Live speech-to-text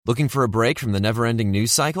Looking for a break from the never-ending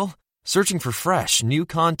news cycle? Searching for fresh, new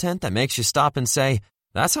content that makes you stop and say,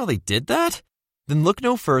 "That's how they did that?" Then look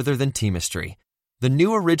no further than Teamistry, the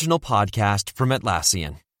new original podcast from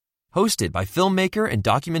Atlassian. Hosted by filmmaker and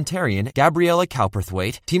documentarian Gabriella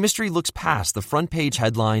Cowperthwaite, Teamistry looks past the front-page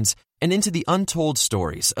headlines and into the untold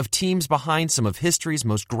stories of teams behind some of history's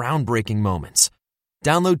most groundbreaking moments.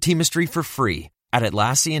 Download Teamistry for free at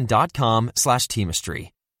Atlassian.com/Teamistry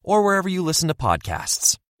or wherever you listen to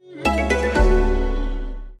podcasts.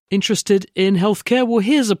 Interested in healthcare? Well,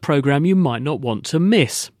 here's a programme you might not want to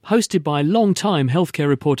miss. Hosted by long-time healthcare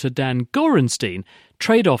reporter Dan Gorenstein,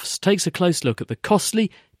 Trade-Offs takes a close look at the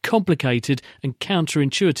costly, complicated and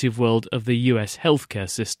counterintuitive world of the US healthcare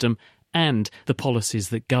system and the policies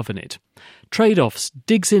that govern it. Trade-Offs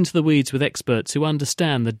digs into the weeds with experts who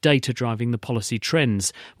understand the data driving the policy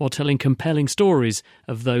trends while telling compelling stories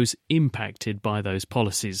of those impacted by those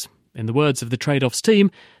policies. In the words of the Trade-Offs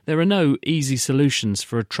team, there are no easy solutions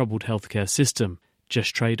for a troubled healthcare system,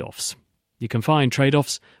 just trade-offs. You can find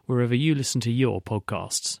Trade-Offs wherever you listen to your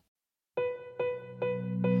podcasts.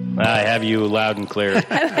 I have you loud and clear.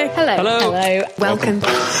 Hello. Welcome.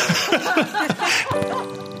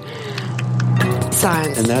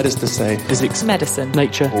 Science. And that is to say, physics, Medicine,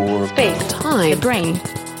 nature, or Space, time, the brain,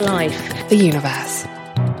 life, the universe.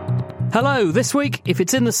 Hello, this week, if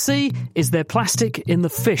it's in the sea, is there plastic in the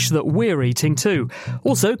fish that we're eating too?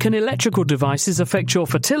 Also, can electrical devices affect your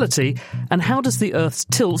fertility? And how does the Earth's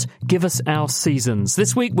tilt give us our seasons?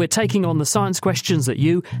 This week, we're taking on the science questions that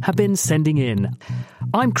you have been sending in.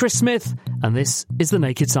 I'm Chris Smith, and this is The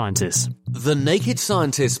Naked Scientists. The Naked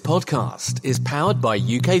Scientists podcast is powered by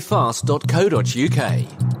ukfast.co.uk.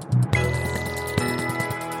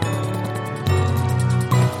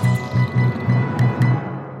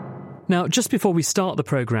 Now, just before we start the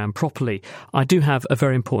programme properly, I do have a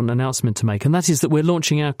very important announcement to make, and that is that we're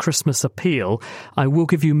launching our Christmas appeal. I will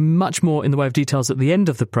give you much more in the way of details at the end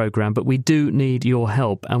of the programme, but we do need your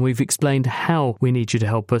help, and we've explained how we need you to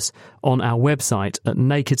help us on our website at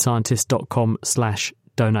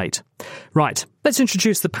nakedscientist.com/donate. Right, let's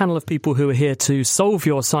introduce the panel of people who are here to solve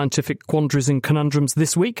your scientific quandaries and conundrums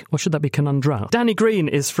this week. Or should that be conundra? Danny Green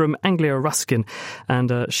is from Anglia Ruskin,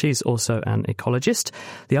 and she's also an ecologist.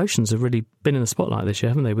 The oceans have really been in the spotlight this year,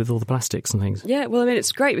 haven't they, with all the plastics and things? Yeah, well, I mean,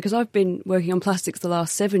 it's great because I've been working on plastics the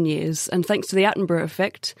last 7 years, and thanks to the Attenborough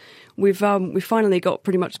effect, we've finally got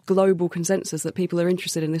pretty much global consensus that people are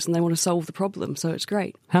interested in this and they want to solve the problem, so it's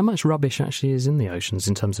great. How much rubbish actually is in the oceans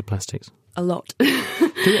in terms of plastics? A lot. Do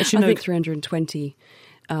you actually know? I think 320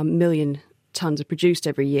 million tonnes are produced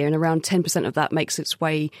every year, and around 10% of that makes its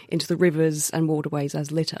way into the rivers and waterways as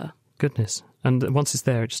litter. Goodness. And once it's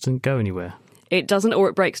there, it just doesn't go anywhere. It doesn't, or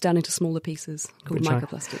it breaks down into smaller pieces called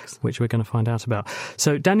microplastics. Which we're going to find out about.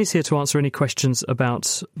 So Danny's here to answer any questions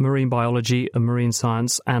about marine biology and marine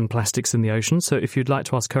science and plastics in the ocean. So if you'd like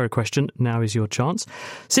to ask her a question, now is your chance.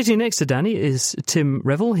 Sitting next to Danny is Tim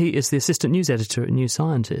Revel. He is the assistant news editor at New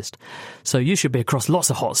Scientist. So you should be across lots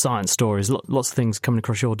of hot science stories, lots of things coming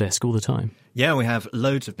across your desk all the time. Yeah, we have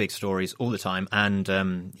loads of big stories all the time, and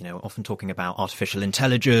often talking about artificial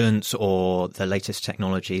intelligence or the latest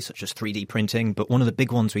technology such as 3D printing. But one of the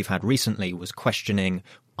big ones we've had recently was questioning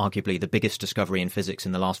arguably the biggest discovery in physics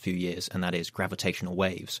in the last few years, and that is gravitational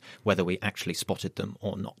waves, whether we actually spotted them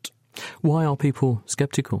or not. Why are people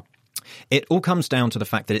sceptical? It all comes down to the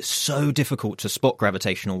fact that it's so difficult to spot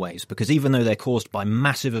gravitational waves because even though they're caused by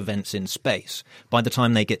massive events in space, by the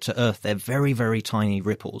time they get to Earth, they're very, very tiny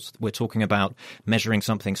ripples. We're talking about measuring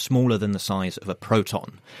something smaller than the size of a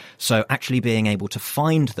proton. So actually being able to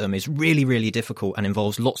find them is really, really difficult and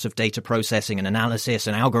involves lots of data processing and analysis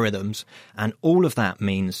and algorithms. And all of that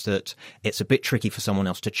means that it's a bit tricky for someone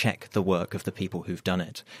else to check the work of the people who've done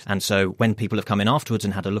it. And so when people have come in afterwards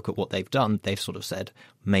and had a look at what they've done, they've sort of said,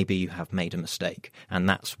 maybe you have made a mistake. And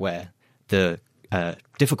that's where the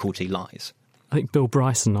difficulty lies. I think Bill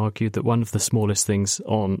Bryson argued that one of the smallest things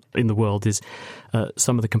in the world is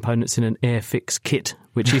some of the components in an Airfix kit,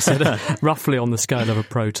 which he said are roughly on the scale of a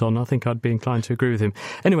proton. I think I'd be inclined to agree with him.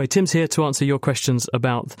 Anyway, Tim's here to answer your questions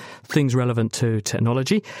about things relevant to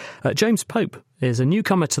technology. James Pope is a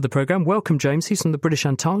newcomer to the programme. Welcome, James. He's from the British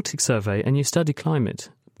Antarctic Survey, and you study climate.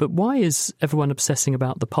 But why is everyone obsessing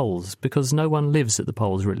about the poles? Because no one lives at the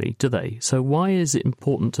poles, really, do they? So why is it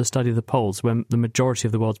important to study the poles when the majority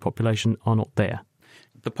of the world's population are not there?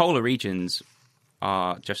 The polar regions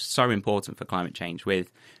are just so important for climate change.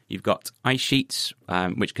 You've got ice sheets,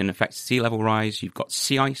 which can affect sea level rise. You've got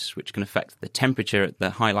sea ice, which can affect the temperature at the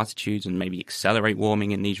high latitudes and maybe accelerate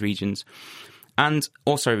warming in these regions. And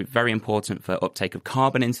also very important for uptake of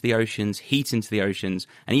carbon into the oceans, heat into the oceans,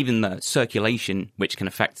 and even the circulation, which can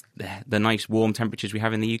affect the nice warm temperatures we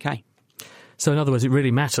have in the UK. So in other words, it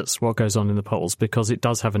really matters what goes on in the poles because it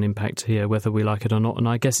does have an impact here, whether we like it or not. And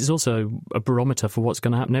I guess it's also a barometer for what's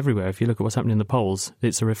going to happen everywhere. If you look at what's happening in the poles,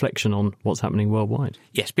 it's a reflection on what's happening worldwide.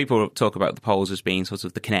 Yes, people talk about the poles as being sort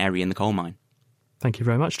of the canary in the coal mine. Thank you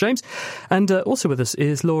very much, James. And also with us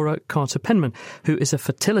is Laura Carter-Penman, who is a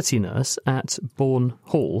fertility nurse at Bourne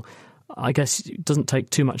Hall. I guess it doesn't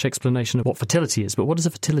take too much explanation of what fertility is, but what does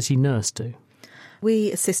a fertility nurse do?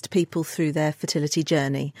 We assist people through their fertility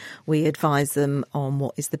journey. We advise them on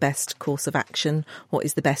what is the best course of action, what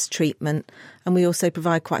is the best treatment, and we also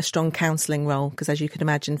provide quite a strong counselling role because, as you can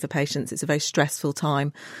imagine, for patients it's a very stressful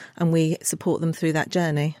time, and we support them through that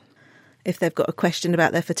journey. If they've got a question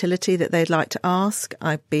about their fertility that they'd like to ask,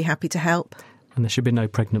 I'd be happy to help. And there should be no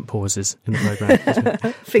pregnant pauses in the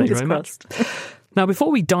programme. Fingers crossed. Now,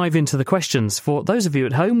 before we dive into the questions, for those of you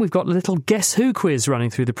at home, we've got a little Guess Who quiz running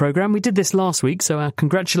through the programme. We did this last week, so our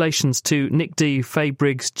congratulations to Nick D, Faye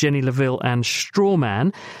Briggs, Jenny Laville and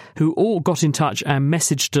Strawman, who all got in touch and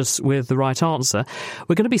messaged us with the right answer.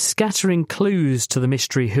 We're going to be scattering clues to the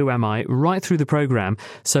mystery Who Am I right through the programme,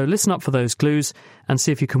 so listen up for those clues and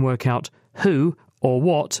see if you can work out who or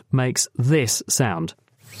what makes this sound.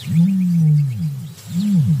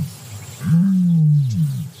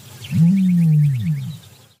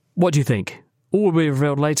 What do you think? All will be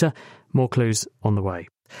revealed later. More clues on the way.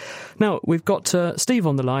 Now, we've got Steve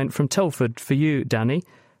on the line from Telford for you, Danny.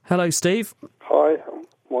 Hello, Steve. Hi.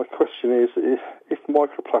 My question is, if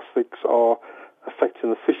microplastics are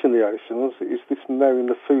affecting the fish in the oceans, is this now in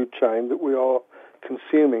the food chain that we are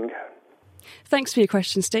consuming? Thanks for your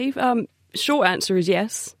question, Steve. Short answer is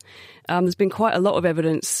yes. There's been quite a lot of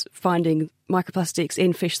evidence finding microplastics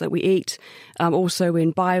in fish that we eat, also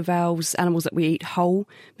in bivalves, animals that we eat whole,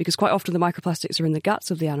 because quite often the microplastics are in the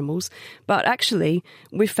guts of the animals. But actually,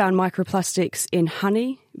 we've found microplastics in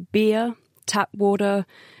honey, beer, tap water,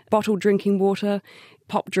 bottled drinking water,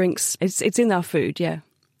 pop drinks. It's in our food, yeah.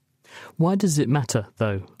 Why does it matter,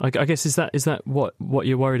 though? I guess is that what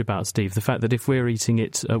you're worried about, Steve? The fact that if we're eating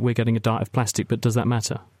it, we're getting a diet of plastic, but does that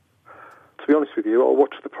matter? To be honest with you, I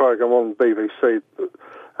watched the programme on BBC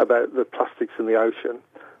about the plastics in the ocean,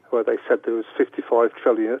 where they said there was 55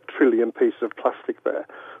 trillion pieces of plastic there.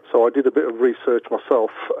 So I did a bit of research myself,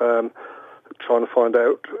 trying to find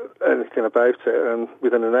out anything about it, and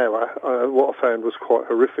within an hour, what I found was quite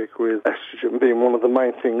horrific, with estrogen being one of the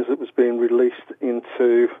main things that was being released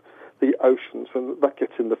into the oceans. When that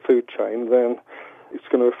gets in the food chain, then it's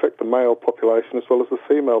going to affect the male population as well as the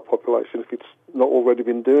female population if it's not already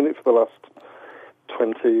been doing it for the last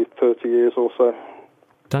 20, 30 years or so.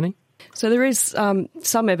 Danny? So there is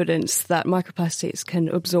some evidence that microplastics can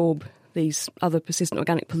absorb these other persistent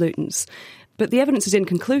organic pollutants. But the evidence is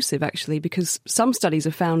inconclusive, actually, because some studies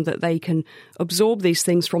have found that they can absorb these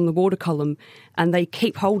things from the water column and they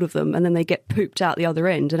keep hold of them and then they get pooped out the other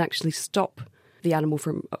end and actually stop the animal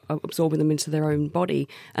from absorbing them into their own body.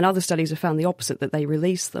 And other studies have found the opposite, that they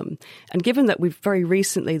release them. And given that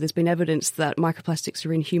there's been evidence that microplastics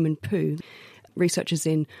are in human poo, researchers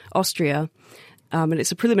in Austria, and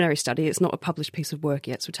it's a preliminary study, it's not a published piece of work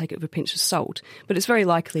yet, so take it with a pinch of salt. But it's very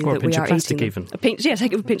likely that we are eating... Take it with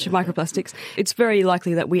a pinch of microplastics. It's very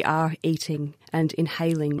likely that we are eating and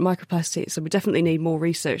inhaling microplastics, so we definitely need more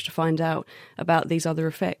research to find out about these other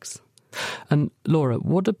effects. And Laura,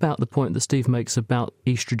 what about the point that Steve makes about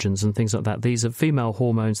estrogens and things like that? These are female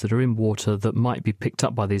hormones that are in water that might be picked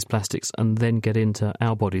up by these plastics and then get into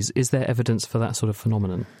our bodies. Is there evidence for that sort of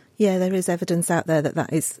phenomenon? Yeah, there is evidence out there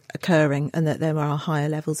that is occurring and that there are higher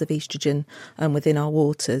levels of oestrogen within our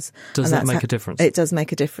waters. Does that make a difference? It does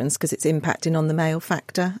make a difference because it's impacting on the male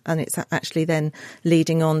factor, and it's actually then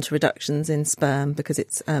leading on to reductions in sperm because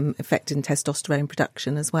it's affecting testosterone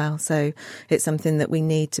production as well. So it's something that we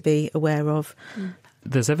need to be aware of.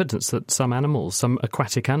 There's evidence that some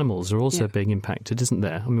aquatic animals are also being impacted, isn't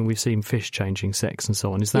there? I mean, we've seen fish changing sex and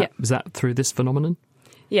so on. Is that through this phenomenon?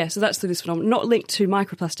 Yeah, so that's through this phenomenon. Not linked to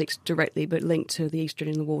microplastics directly, but linked to the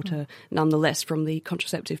estrogen in the water, nonetheless, from the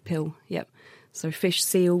contraceptive pill. Yep. So fish,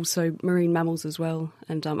 seals, so marine mammals as well,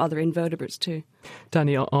 and other invertebrates too.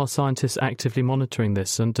 Danny, are scientists actively monitoring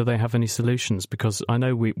this, and do they have any solutions? Because I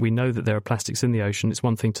know we know that there are plastics in the ocean. It's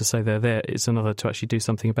one thing to say they're there. It's another to actually do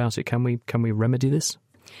something about it. Can we remedy this?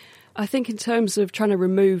 I think in terms of trying to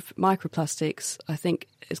remove microplastics, I think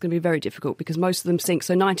it's going to be very difficult because most of them sink.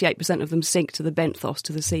 So 98% of them sink to the benthos,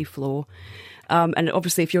 to the seafloor. And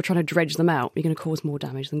obviously, if you're trying to dredge them out, you're going to cause more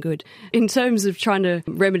damage than good. In terms of trying to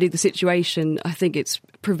remedy the situation, I think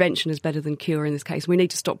prevention is better than cure in this case. We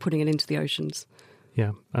need to stop putting it into the oceans.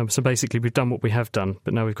 Yeah. So basically, we've done what we have done,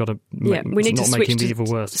 but now we've got to we need to switch to evil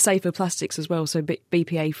worse. Safer plastics as well, so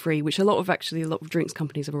BPA free, which a lot of drinks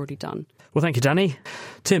companies have already done. Well, thank you, Danny.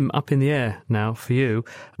 Tim, up in the air now for you.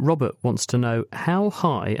 Robert wants to know how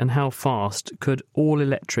high and how fast could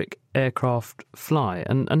all-electric aircraft fly,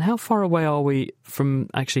 and how far away are we from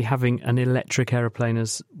actually having an electric aeroplane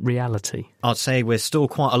as reality? I'd say we're still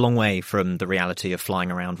quite a long way from the reality of flying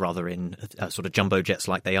around rather in sort of jumbo jets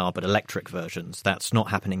like they are, but electric versions. That's not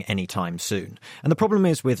happening anytime soon. And the problem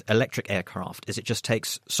is with electric aircraft is it just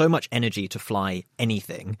takes so much energy to fly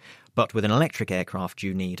anything. But with an electric aircraft,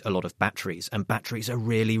 you need a lot of batteries, and batteries are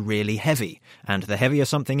really, really heavy. And the heavier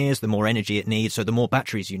something is, the more energy it needs, so the more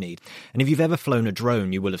batteries you need. And if you've ever flown a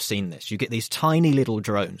drone, you will have seen this. You get these tiny little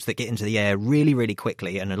drones that get into the air really, really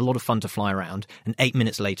quickly and are a lot of fun to fly around, and 8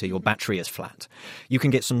 minutes later, your battery is flat. You can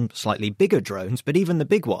get some slightly bigger drones, but even the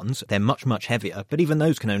big ones, they're much, much heavier, but even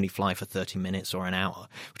those can only fly for 30 minutes or an hour.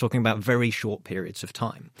 We're talking about very short periods of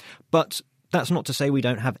time. But that's not to say we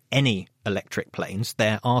don't have any electric planes.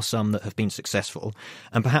 There are some that have been successful,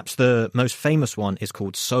 and perhaps the most famous one is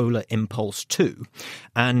called Solar Impulse 2,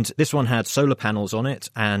 and this one had solar panels on it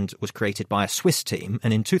and was created by a Swiss team,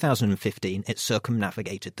 and in 2015 it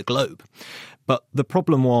circumnavigated the globe. But the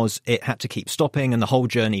problem was it had to keep stopping, and the whole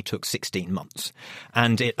journey took 16 months,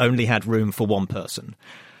 and it only had room for one person.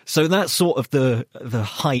 So that's sort of the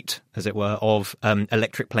height, as it were, of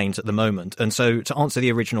electric planes at the moment. And so to answer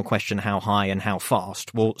the original question, how high and how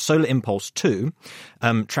fast, well, Solar Impulse 2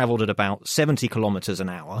 travelled at about 70 kilometres an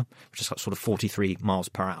hour, which is sort of 43 miles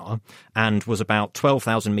per hour, and was about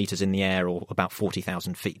 12,000 metres in the air, or about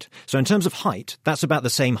 40,000 feet. So in terms of height, that's about the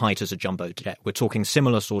same height as a jumbo jet. We're talking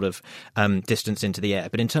similar sort of distance into the air.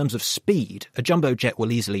 But in terms of speed, a jumbo jet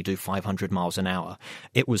will easily do 500 miles an hour.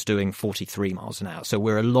 It was doing 43 miles an hour. So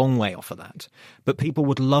we're a long way off of that. But people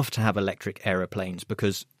would love to have electric aeroplanes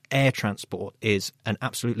because air transport is an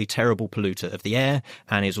absolutely terrible polluter of the air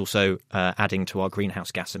and is also adding to our greenhouse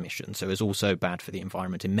gas emissions. So is also bad for the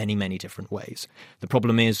environment in many, many different ways. The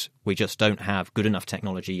problem is we just don't have good enough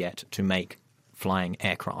technology yet to make flying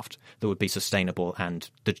aircraft that would be sustainable and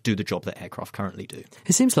do the job that aircraft currently do.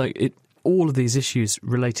 It seems like all of these issues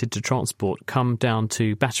related to transport come down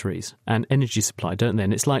to batteries and energy supply, don't they?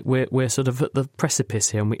 And it's like we're sort of at the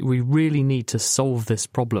precipice here, and we really need to solve this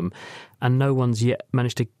problem. And no one's yet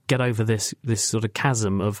managed to get over this sort of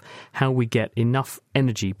chasm of how we get enough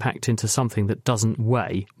energy packed into something that doesn't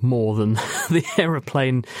weigh more than the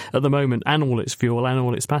aeroplane at the moment, and all its fuel and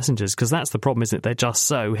all its passengers. Because that's the problem, isn't it? They're just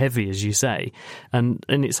so heavy, as you say, and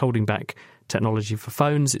it's holding back technology for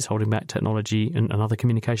phones, it's holding back technology and other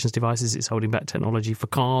communications devices, it's holding back technology for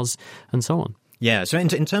cars and so on. Yeah, so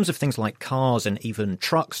in terms of things like cars and even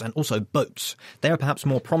trucks and also boats, they're perhaps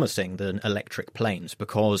more promising than electric planes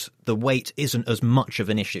because the weight isn't as much of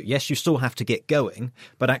an issue. Yes, you still have to get going,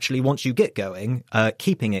 but actually once you get going,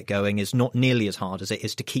 keeping it going is not nearly as hard as it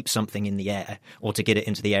is to keep something in the air or to get it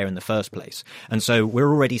into the air in the first place. And so we're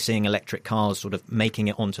already seeing electric cars sort of making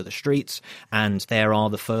it onto the streets, and there are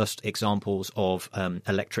the first examples of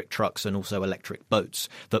electric trucks and also electric boats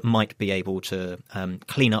that might be able to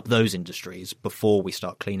clean up those industries before we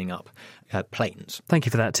start cleaning up planes. Thank you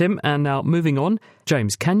for that, Tim. And now moving on,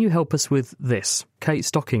 James, can you help us with this? Kate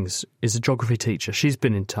Stockings is a geography teacher. She's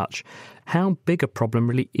been in touch. How big a problem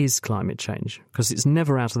really is climate change? Because it's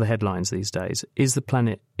never out of the headlines these days. Is the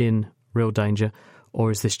planet in real danger,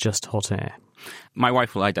 or is this just hot air? My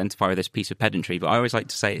wife will identify with this piece of pedantry, but I always like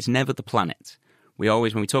to say it's never the planet. When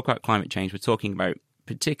we talk about climate change, we're talking about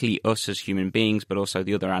particularly us as human beings, but also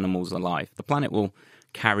the other animals alive. The planet will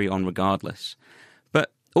carry on regardless.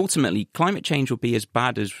 But ultimately, climate change will be as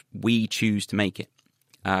bad as we choose to make it.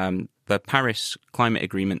 The Paris Climate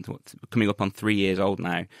Agreement, coming up on 3 years old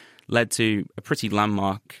now, led to a pretty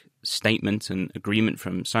landmark statement and agreement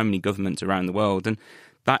from so many governments around the world. And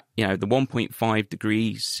that, the 1.5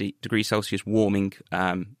 degrees Celsius warming,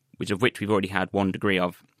 which we've already had 1 degree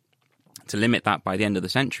of, to limit that by the end of the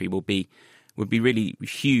century would be really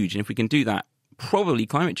huge. And if we can do that, probably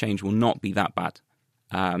climate change will not be that bad.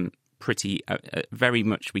 Very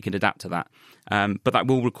much we can adapt to that. But that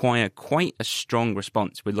will require quite a strong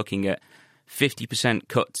response. We're looking at 50%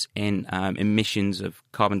 cuts in emissions of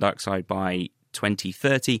carbon dioxide by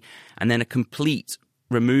 2030, and then a complete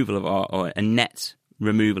removal of or a net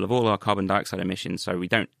removal of all our carbon dioxide emissions. So we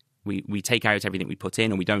don't we take out everything we put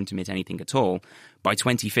in, or we don't emit anything at all by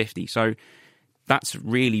 2050. So that's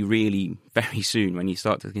really, really very soon when you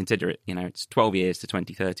start to consider it. It's 12 years to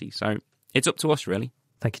 2030. So it's up to us, really.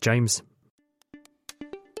 Thank you, James.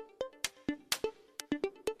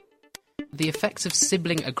 The effects of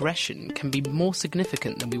sibling aggression can be more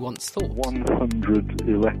significant than we once thought. 100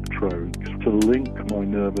 electrodes to link my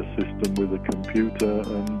nervous system with a computer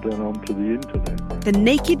and then onto the internet. The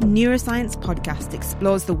Naked Neuroscience podcast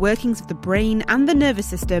explores the workings of the brain and the nervous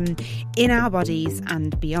system in our bodies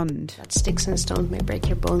and beyond. Sticks and stones may break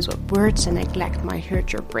your bones, but words and neglect might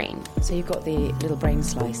hurt your brain. So you've got the little brain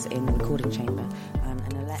slice in the recording chamber.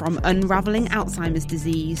 From unravelling Alzheimer's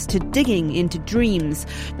disease to digging into dreams,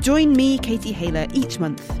 join me, Katie Haylor, each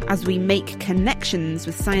month as we make connections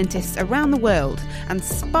with scientists around the world and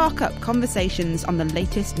spark up conversations on the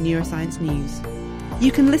latest neuroscience news.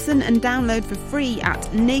 You can listen and download for free at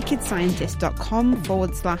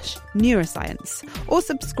nakedscientist.com/neuroscience or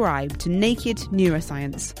subscribe to Naked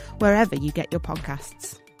Neuroscience wherever you get your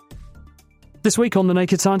podcasts. This week on The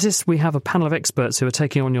Naked Scientists, we have a panel of experts who are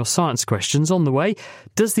taking on your science questions. On the way,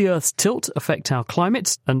 does the Earth's tilt affect our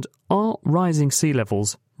climate? And are rising sea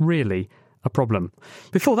levels really a problem?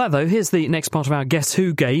 Before that, though, here's the next part of our Guess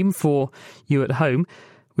Who game for you at home.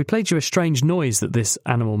 We played you a strange noise that this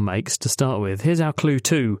animal makes to start with. Here's our clue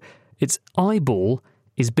 2. Its eyeball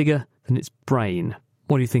is bigger than its brain.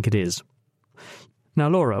 What do you think it is? Now,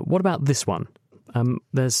 Laura, what about this one?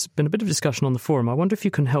 There's been a bit of discussion on the forum. I wonder if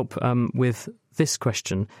you can help with this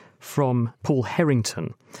question from Paul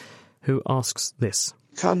Harrington, who asks this.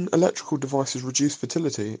 Can electrical devices reduce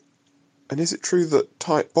fertility? And is it true that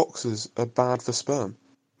tight boxes are bad for sperm?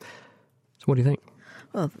 So what do you think?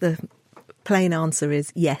 Well, the plain answer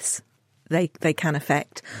is yes, they can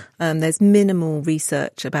affect. There's minimal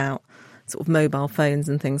research about sort of mobile phones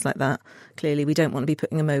and things like that. Clearly, we don't want to be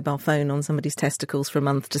putting a mobile phone on somebody's testicles for a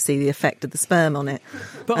month to see the effect of the sperm on it.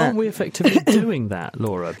 But aren't we effectively doing that,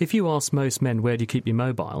 Laura? If you ask most men, where do you keep your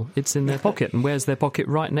mobile? It's in their pocket. And where's their pocket?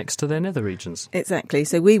 Right next to their nether regions. Exactly.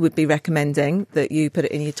 So we would be recommending that you put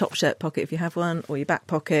it in your top shirt pocket if you have one, or your back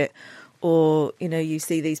pocket. Or, you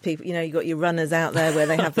see these people, you've got your runners out there where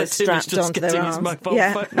they have this strapped onto their arms.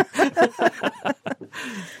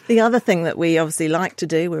 The other thing that we obviously like to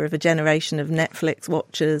do, we're of a generation of Netflix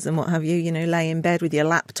watchers and what have you, lay in bed with your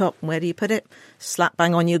laptop. And where do you put it? Slap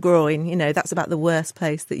bang on your groin. That's about the worst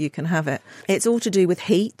place that you can have it. It's all to do with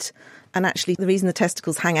heat. And actually, the reason the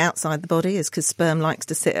testicles hang outside the body is because sperm likes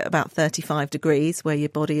to sit at about 35 degrees, where your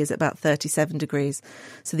body is at about 37 degrees.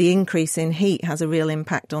 So the increase in heat has a real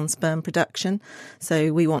impact on sperm production.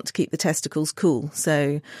 So we want to keep the testicles cool.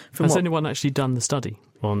 So has anyone actually done the study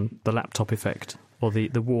on the laptop effect or the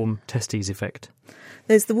warm testes effect?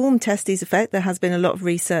 There's the warm testes effect. There has been a lot of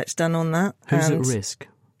research done on that. Who's at risk?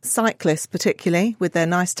 Cyclists, particularly with their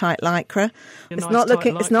nice tight lycra. It's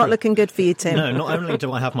not looking good for you, Tim. No, not only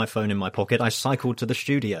do I have my phone in my pocket, I cycled to the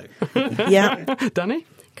studio. Yeah. Danny?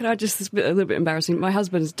 Can I just, a little bit embarrassing, my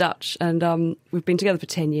husband's Dutch and we've been together for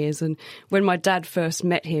 10 years, and when my dad first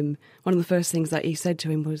met him, one of the first things that he said to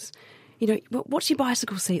him was, what's your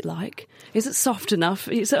bicycle seat like? Is it soft enough?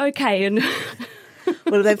 Is it okay? And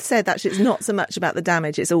well, they've said actually it's not so much about the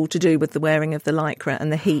damage, it's all to do with the wearing of the lycra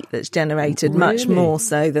and the heat that's generated, much more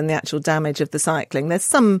so than the actual damage of the cycling. There's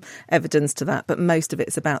some evidence to that, but most of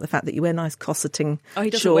it's about the fact that you wear nice cosseting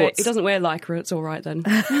shorts. He doesn't wear lycra, it's all right then.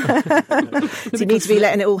 So you need to be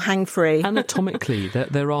letting it all hang free. Anatomically,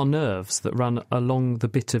 there are nerves that run along the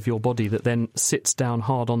bit of your body that then sits down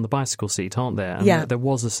hard on the bicycle seat, aren't there? And there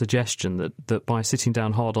was a suggestion that by sitting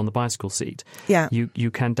down hard on the bicycle seat,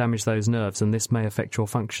 you can damage those nerves, and this may affect your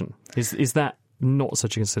function. Is that not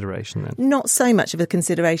such a consideration then? Not so much of a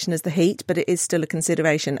consideration as the heat, but it is still a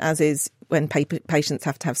consideration, as is when patients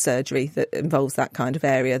have to have surgery that involves that kind of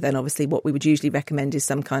area. Then obviously what we would usually recommend is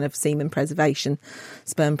some kind of semen preservation,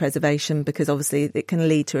 sperm preservation, because obviously it can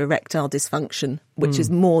lead to erectile dysfunction, which is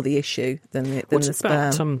more the issue than the sperm.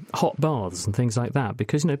 What about hot baths and things like that?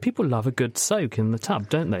 Because, people love a good soak in the tub,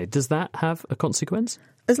 don't they? Does that have a consequence?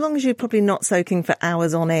 As long as you're probably not soaking for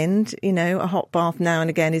hours on end, a hot bath now and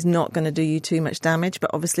again is not going to do you too much damage.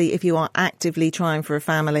 But obviously, if you are actively trying for a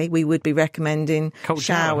family, we would be recommending cold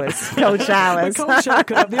showers. Cold showers. A cold shower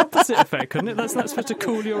could have the opposite effect, couldn't it? That's supposed to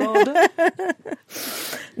cool your ardour.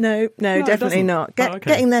 No, definitely not.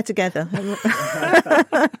 Getting there together.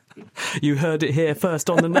 You heard it here first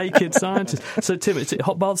on The Naked Scientist. So, Tim, is it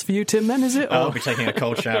hot baths for you, Tim, then, is it? Or? I'll be taking a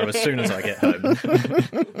cold shower as soon as I get home.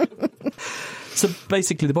 So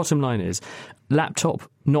basically the bottom line is laptop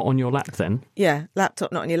not on your lap then? Yeah,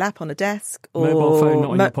 laptop not on your lap, on a desk. Or mobile phone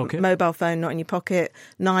not in your pocket? Mobile phone not in your pocket.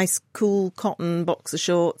 Nice, cool cotton boxer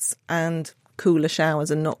shorts and cooler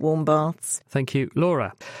showers and not warm baths. Thank you.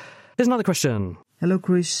 Laura, here's another question. Hello,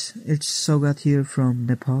 Chris. It's Sogat here from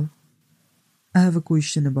Nepal. I have a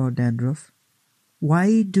question about dandruff.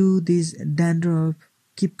 Why do these dandruff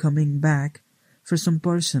keep coming back for some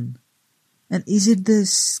person? And is it the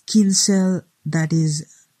skin cell that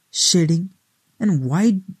is shedding? And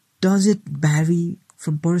why does it vary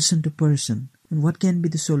from person to person? And what can be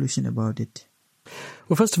the solution about it?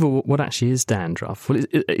 Well, first of all, what actually is dandruff? Well,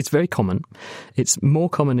 it's very common. It's more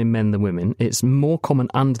common in men than women. It's more common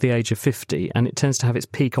under the age of 50, and it tends to have its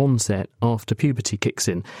peak onset after puberty kicks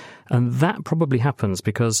in. And that probably happens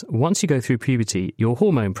because once you go through puberty, your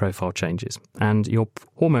hormone profile changes. And your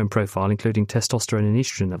hormone profile, including testosterone and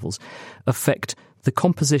estrogen levels, affect the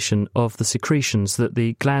composition of the secretions that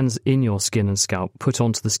the glands in your skin and scalp put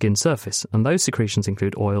onto the skin surface. And those secretions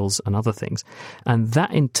include oils and other things. And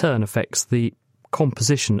that in turn affects the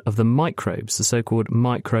composition of the microbes, the so-called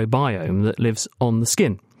microbiome that lives on the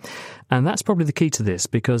skin. And that's probably the key to this,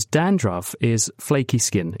 because dandruff is flaky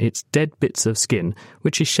skin. It's dead bits of skin,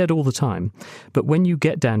 which is shed all the time. But when you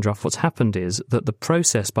get dandruff, what's happened is that the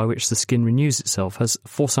process by which the skin renews itself has,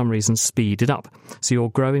 for some reason, speeded up. So you're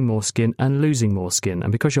growing more skin and losing more skin.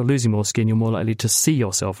 And because you're losing more skin, you're more likely to see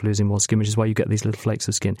yourself losing more skin, which is why you get these little flakes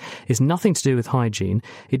of skin. It's nothing to do with hygiene.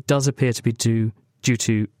 It does appear to be due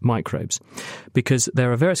to microbes, because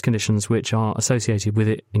there are various conditions which are associated with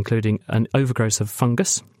it, including an overgrowth of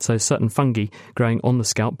fungus, so certain fungi growing on the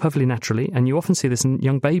scalp perfectly naturally, and you often see this in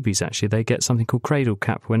young babies actually. They get something called cradle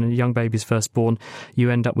cap. When a young baby is first born,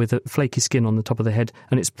 you end up with a flaky skin on the top of the head,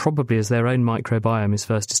 and it's probably as their own microbiome is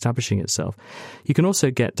first establishing itself. You can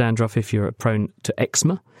also get dandruff if you're prone to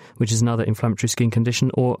eczema, which is another inflammatory skin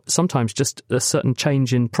condition, or sometimes just a certain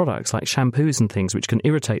change in products like shampoos and things which can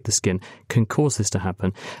irritate the skin can cause this to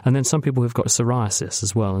happen. And then some people who've got psoriasis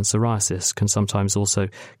as well, and psoriasis can sometimes also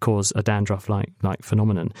cause a dandruff-like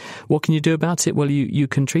phenomenon. What can you do about it? Well, you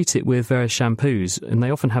can treat it with various shampoos, and they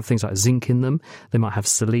often have things like zinc in them. They might have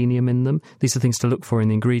selenium in them. These are things to look for in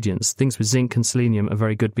the ingredients. Things with zinc and selenium are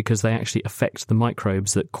very good because they actually affect the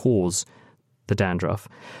microbes that cause the dandruff.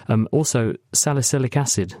 Also, salicylic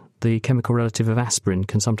acid, the chemical relative of aspirin,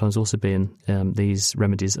 can sometimes also be in these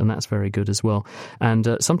remedies, and that's very good as well.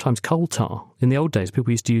 And sometimes coal tar. In the old days,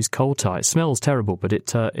 people used to use coal tar. It smells terrible, but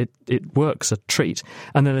it works a treat.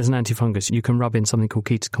 And then there's an antifungus. You can rub in something called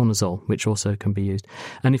ketoconazole, which also can be used.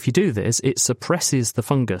 And if you do this, it suppresses the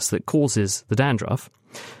fungus that causes the dandruff.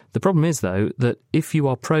 The problem is, though, that if you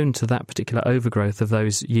are prone to that particular overgrowth of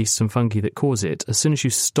those yeasts and fungi that cause it, as soon as you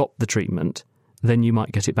stop the treatment, then you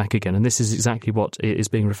might get it back again. And this is exactly what is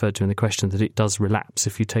being referred to in the question, that it does relapse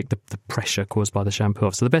if you take the pressure caused by the shampoo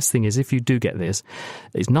off. So the best thing is, if you do get this,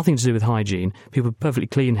 it's nothing to do with hygiene. People with perfectly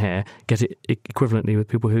clean hair get it equivalently with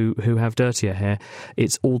people who have dirtier hair.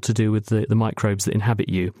 It's all to do with the microbes that inhabit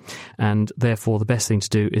you. And therefore, the best thing to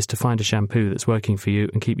do is to find a shampoo that's working for you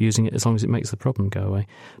and keep using it as long as it makes the problem go away.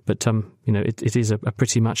 But, it is a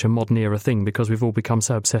pretty much a modern era thing, because we've all become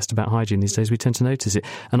so obsessed about hygiene these days, we tend to notice it.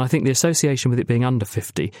 And I think the association with it being under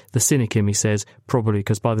 50, the cynic in me says probably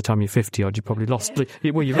because by the time you're 50 odd, you probably lost.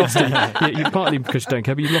 Well, you've lost it. You partly because you don't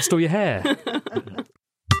care, but you've lost all your hair.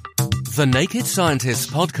 The Naked Scientists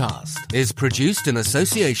podcast is produced in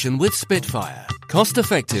association with Spitfire,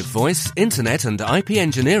 cost-effective voice, internet and IP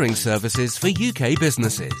engineering services for UK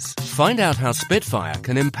businesses. Find out how Spitfire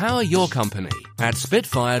can empower your company at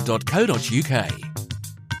spitfire.co.uk.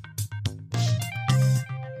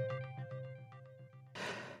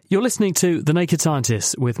 You're listening to The Naked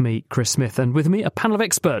Scientists with me, Chris Smith, and with me a panel of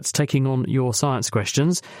experts taking on your science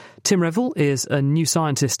questions. Tim Revel is a New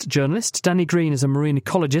Scientist journalist. Danny Green is a marine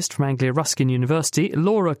ecologist from Anglia Ruskin University.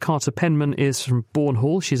 Laura Carter-Penman is from Bourne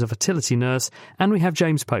Hall. She's a fertility nurse. And we have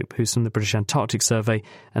James Pope, who's from the British Antarctic Survey,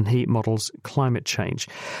 and he models climate change.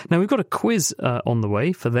 Now, we've got a quiz on the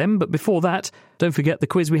way for them, but before that, don't forget the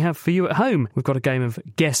quiz we have for you at home. We've got a game of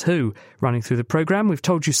Guess Who running through the programme. We've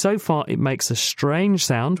told you so far it makes a strange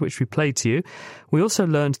sound, which we played to you. We also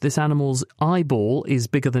learned this animal's eyeball is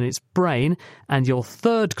bigger than its brain, and your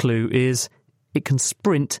third clue is it can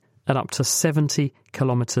sprint at up to 70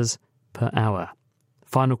 kilometres per hour.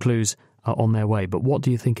 Final clues are on their way, but what do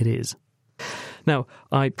you think it is? Now,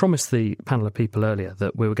 I promised the panel of people earlier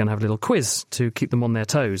that we were going to have a little quiz to keep them on their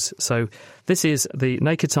toes, so This is the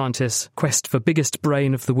Naked Scientists Quest for Biggest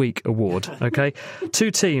Brain of the Week award, okay?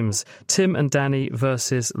 2 teams, Tim and Danny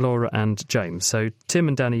versus Laura and James. So, Tim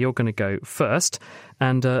and Danny, you're going to go first.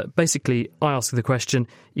 And basically, I ask the question,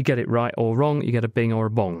 you get it right or wrong, you get a bing or a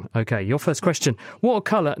bong. Okay, your first question, what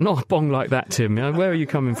colour... Not a bong like that, Tim. Where are you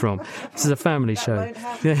coming from? This is a family show.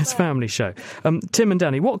 Yeah, it's a family show. Tim and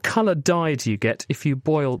Danny, what colour dye do you get if you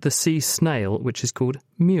boil the sea snail, which is called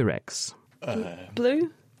murex?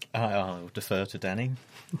 Blue? I'll defer to Danny.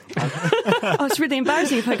 Oh, it's really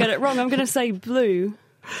embarrassing if I get it wrong. I'm going to say blue.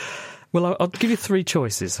 Well, I'll give you 3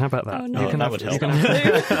 choices. How about that? Oh, no. That would help.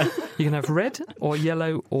 You can have red or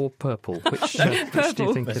yellow or purple. Which do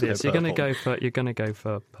you think it is? You're going to go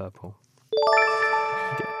for purple.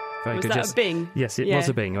 Very Was good. that Yes. a bing? Yes, it was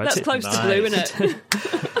a bing. That's close to blue, isn't it?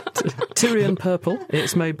 Tyrian purple.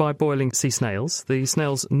 It's made by boiling sea snails. The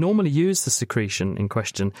snails normally use the secretion in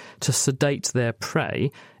question to sedate their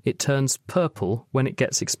prey. It turns purple when it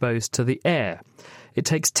gets exposed to the air. It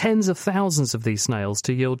takes tens of thousands of these snails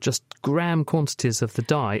to yield just gram quantities of the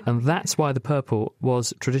dye, and that's why the purple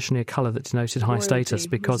was traditionally a colour that denoted high status,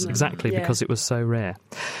 because it was so rare.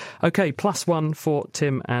 OK, +1 for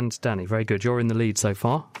Tim and Danny. Very good. You're in the lead so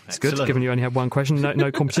far. It's good, given you only have one question. No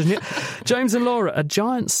competition yet. James and Laura, a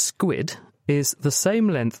giant squid is the same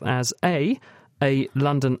length as A,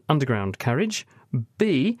 London Underground carriage,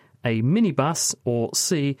 B, a minibus, or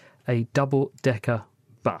C, a double-decker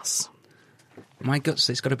bus. My guts,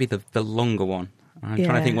 it's got to be the longer one. I'm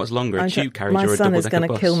trying to think what's longer, a tube carriage or a double-decker bus. My son is going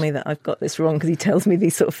to kill me that I've got this wrong because he tells me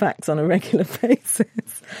these sort of facts on a regular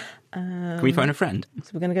basis. Can we phone a friend?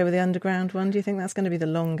 So we're going to go with the underground one. Do you think that's going to be the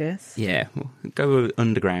longest? Yeah, we'll go with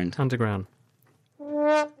underground. Underground.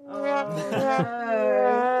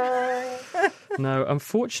 No,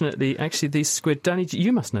 unfortunately, actually, these squid... Danny,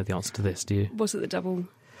 you must know the answer to this, do you? Was it the double...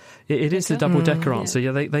 It is the double-decker answer.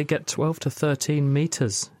 Yeah, they get 12 to 13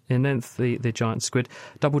 metres in length, the giant squid.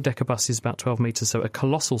 Double-decker bus is about 12 metres, so a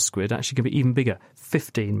colossal squid actually can be even bigger,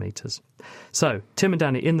 15 metres. So, Tim and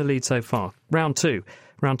Danny in the lead so far. Round 2.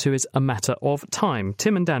 Round 2 is a matter of time.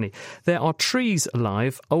 Tim and Danny, there are trees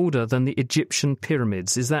alive older than the Egyptian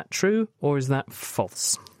pyramids. Is that true or is that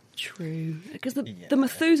false? True. Because the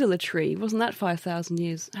Methuselah tree, wasn't that 5,000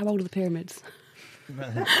 years? How old are the pyramids?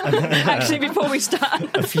 Actually, before we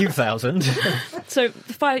start, a few thousand. So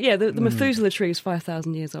the Methuselah tree is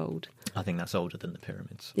 5,000 years old. I think that's older than the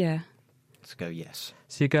pyramids. Yeah. Let's go yes.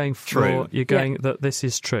 So you're going for that this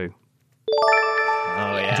is true.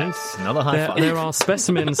 Oh yes, another high five. There are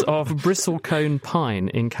specimens of bristlecone pine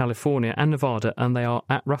in California and Nevada, and they are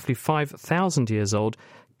at roughly 5,000 years old,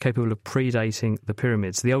 capable of predating the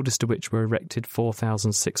pyramids, the oldest of which were erected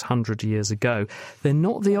 4,600 years ago. They're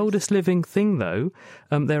not the oldest living thing, though.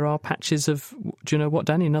 There are patches of, do you know what,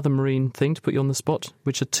 Danny, another marine thing to put you on the spot,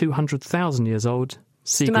 which are 200,000 years old.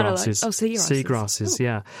 Seagrasses. Seagrasses,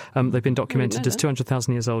 yeah. They've been documented as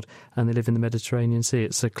 200,000 years old, and they live in the Mediterranean Sea.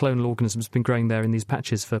 It's a clonal organism that's been growing there in these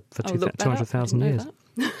patches for 200,000 years.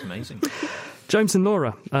 That's amazing. James and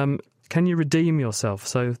Laura, can you redeem yourself?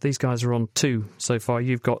 So these guys are on 2 so far.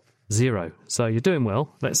 You've got 0. So you're doing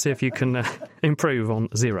well. Let's see if you can improve on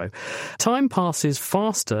 0. Time passes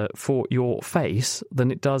faster for your face than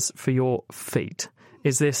it does for your feet.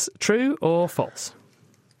 Is this true or false?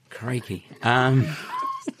 Crikey. Time,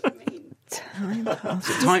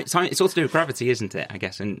 it's all to do with gravity, isn't it, I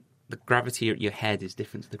guess? And the gravity at your head is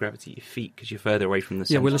different to the gravity at your feet because you're further away from the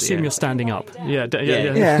centre. Yeah, we'll assume you're standing up. Yeah.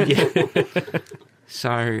 So,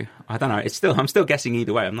 I don't know. I'm still guessing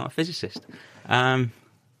either way. I'm not a physicist. I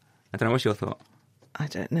don't know. What's your thought? I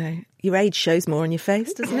don't know. Your age shows more on your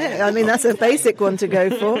face, doesn't it? I mean, that's a basic one to go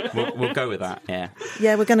for. We'll go with that, yeah.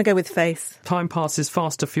 Yeah, we're going to go with face. Time passes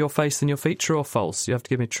faster for your face than your feet, true or false? You have to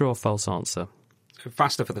give me a true or false answer.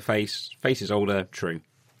 Faster for the face. Face is older, true.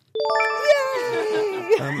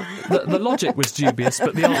 The logic was dubious,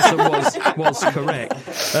 but the answer was correct.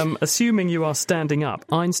 Assuming you are standing up,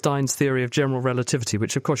 Einstein's theory of general relativity,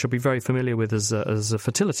 which of course you'll be very familiar with as a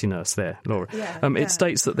fertility nurse there, Laura, it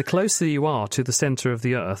states that the closer you are to the centre of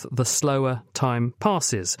the Earth, the slower time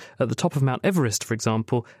passes. At the top of Mount Everest, for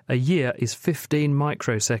example, a year is 15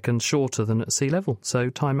 microseconds shorter than at sea level.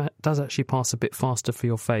 So time does actually pass a bit faster for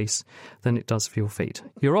your face than it does for your feet.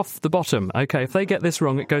 You're off the bottom. OK, if they get this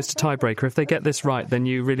wrong, it goes to tiebreaker. If they get this right, then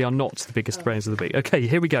you really are not the biggest brains of the week. OK,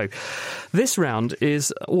 here we go. This round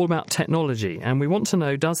is all about technology, and we want to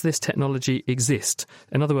know, does this technology exist?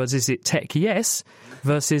 In other words, is it tech yes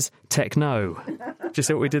versus tech no? you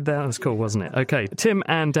see what we did there? That was cool, wasn't it? Okay, Tim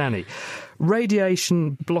and Danny.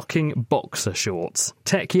 Radiation-blocking boxer shorts.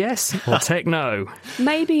 Tech yes or tech no?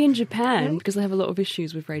 Maybe in Japan, because they have a lot of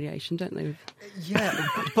issues with radiation, don't they? Yeah.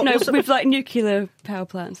 With like nuclear power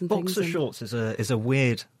plants and things. Boxer shorts is a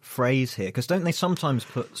weird phrase here, because don't they sometimes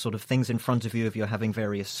put sort of things in front of you if you're having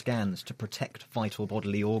various scans to protect vital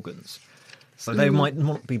bodily organs? So they might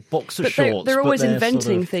not be boxer shorts. They're always inventing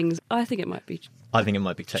sort of things. I think it might be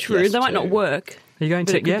tech true. yes They might too. not work. Are you going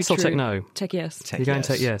tech yes or tech no? Tech yes. You're going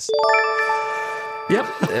tech yes. Yep,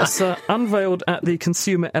 it's unveiled at the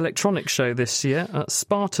Consumer Electronics Show this year.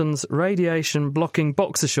 Spartan's radiation-blocking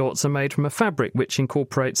boxer shorts are made from a fabric which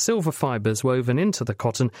incorporates silver fibres woven into the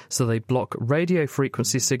cotton, so they block radio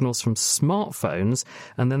frequency signals from smartphones,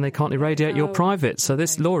 and then they can't irradiate your private. So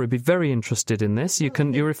this, Laura, would be very interested in this. You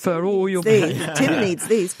refer all your... Tim needs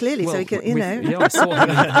these, clearly, so he can, Yeah, I saw him.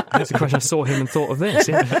 That's a question. I saw him and thought of this.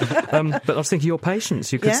 Yeah. But I was thinking your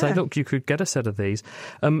patients. You could say, look, you could get a set of these.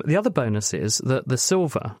 The other bonus is that the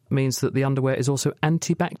silver means that the underwear is also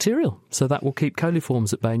antibacterial, so that will keep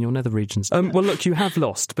coliforms at bay in your nether regions. Well, look, you have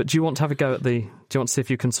lost, but do you want to have a go at the... Do you want to see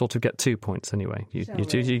if you can sort of get 2 points anyway? You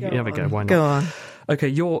have a go, why not? Go on. Okay,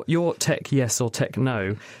 your tech yes or tech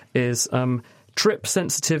no is...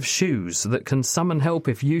 trip-sensitive shoes that can summon help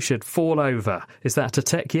if you should fall over. Is that a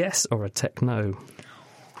tech yes or a tech no?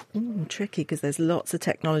 Ooh, tricky, because there's lots of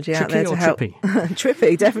technology out Tricky there to or help. trippy?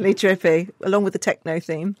 Trippy, definitely trippy, along with the techno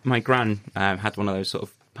theme. My gran had one of those sort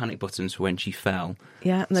of panic buttons for when she fell.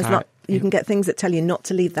 Yeah, and there's you can get things that tell you not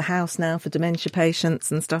to leave the house now for dementia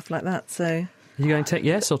patients and stuff like that. So, are you going tech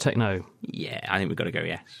yes or tech no? Yeah, I think we've got to go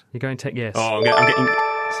yes. You're going tech yes. Oh, I'm getting...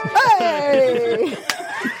 Hey!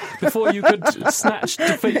 Before you could snatch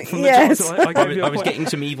defeat from the Yes. title, I was getting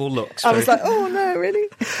some evil looks. I was like, oh no, really?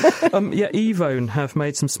 Evone have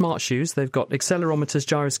made some smart shoes. They've got accelerometers,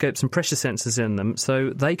 gyroscopes and pressure sensors in them,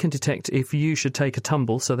 so they can detect if you should take a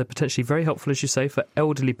tumble, so they're potentially very helpful, as you say, for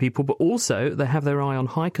elderly people, but also they have their eye on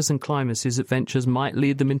hikers and climbers whose adventures might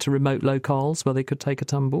lead them into remote locales where they could take a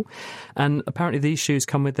tumble. And apparently these shoes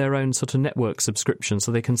come with their own sort of network subscription,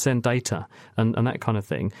 so they can send data and that kind of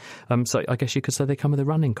thing. So I guess you could say they come with a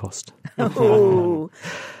running cost. Oh.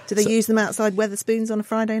 Do they use them outside Wetherspoons on a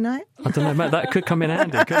Friday night? I don't know, mate. That could come in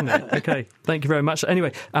handy, couldn't it? Okay, thank you very much.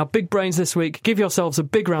 Anyway, our big brains this week. Give yourselves a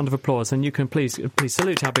big round of applause, and you can please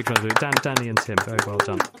salute our big brains. Danny and Tim, very well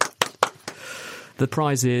done. The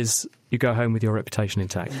prize is you go home with your reputation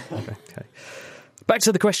intact. Okay. Back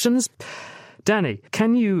to the questions. Danny,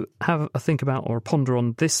 can you have a think about or a ponder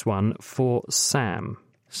on this one for Sam?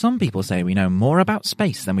 Some people say we know more about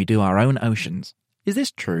space than we do our own oceans. Is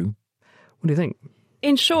this true? What do you think?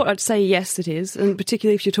 In short, I'd say yes, it is, and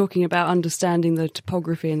particularly if you're talking about understanding the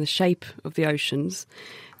topography and the shape of the oceans.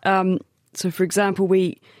 So, for example,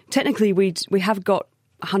 we have got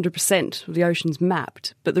 100% of the oceans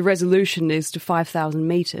mapped, but the resolution is to 5,000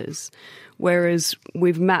 metres, whereas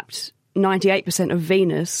we've mapped 98% of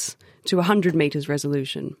Venus to 100 metres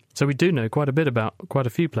resolution. So we do know quite a bit about quite a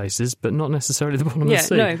few places, but not necessarily the bottom of the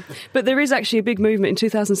sea. No. But there is actually a big movement in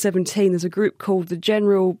 2017. There's a group called the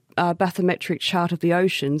General Bathymetric Chart of the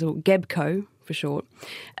Oceans, or GEBCO for short,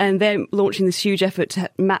 and they're launching this huge effort to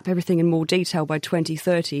map everything in more detail by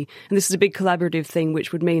 2030. And this is a big collaborative thing,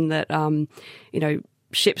 which would mean that,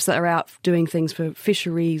 ships that are out doing things for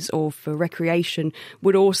fisheries or for recreation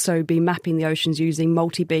would also be mapping the oceans using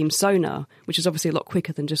multi-beam sonar, which is obviously a lot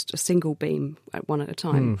quicker than just a single beam at one at a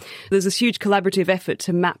time. There's this huge collaborative effort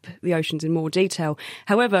to map the oceans in more detail.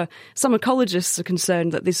 However, some ecologists are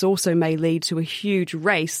concerned that this also may lead to a huge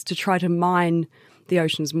race to try to mine the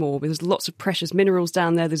oceans more. There's lots of precious minerals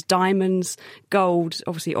down there. There's diamonds, gold,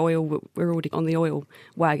 obviously oil. We're already on the oil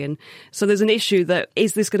wagon. So there's an issue that,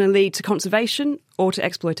 is this going to lead to conservation or to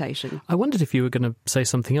exploitation? I wondered if you were going to say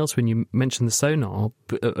something else when you mentioned the sonar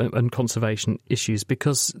and conservation issues,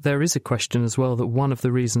 because there is a question as well that one of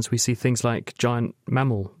the reasons we see things like big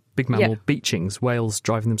mammal beachings, whales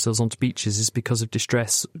driving themselves onto beaches, is because of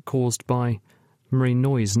distress caused by marine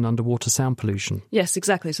noise and underwater sound pollution. Yes,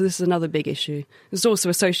 exactly. So this is another big issue. It's also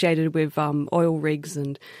associated with oil rigs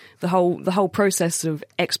and the whole process of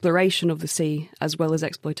exploration of the sea as well as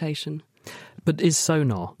exploitation. But is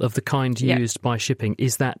sonar of the kind used by shipping,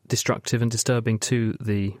 is that destructive and disturbing to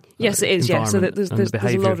the yes, it is. Yeah, so there's the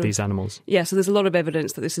behaviour of these animals? Yeah, so there's a lot of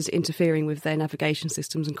evidence that this is interfering with their navigation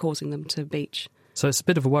systems and causing them to beach. So it's a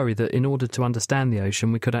bit of a worry that in order to understand the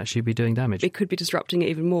ocean, we could actually be doing damage. It could be disrupting it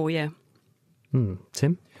even more. Yeah.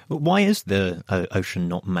 Tim? Why is the ocean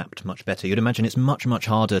not mapped much better? You'd imagine it's much, much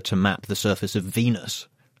harder to map the surface of Venus,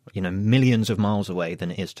 millions of miles away,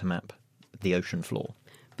 than it is to map the ocean floor.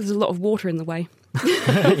 There's a lot of water in the way.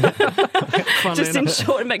 Just in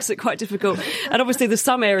short, it makes it quite difficult. And obviously there's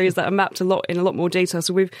some areas that are mapped in a lot more detail.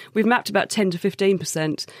 So we've mapped about 10 to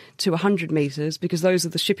 15% to 100 metres because those are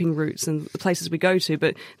the shipping routes and the places we go to.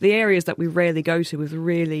 But the areas that we rarely go to with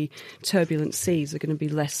really turbulent seas are going to be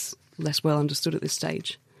less well understood at this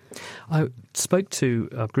stage. I spoke to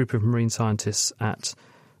a group of marine scientists at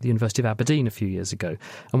the University of Aberdeen a few years ago,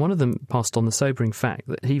 and one of them passed on the sobering fact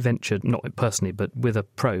that he ventured, not personally, but with a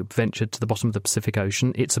probe, ventured to the bottom of the Pacific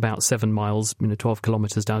Ocean. It's about 7 miles, 12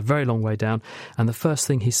 kilometres down, a very long way down, and the first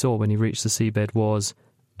thing he saw when he reached the seabed was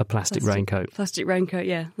a plastic raincoat. Plastic raincoat,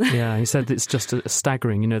 yeah. Yeah, he said it's just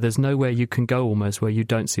staggering. There's nowhere you can go almost where you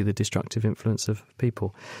don't see the destructive influence of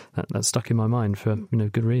people. That stuck in my mind for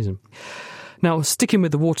good reason. Now, sticking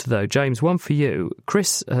with the water, though, James, one for you.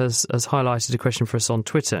 Chris has highlighted a question for us on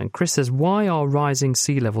Twitter, and Chris says, why are rising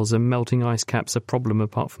sea levels and melting ice caps a problem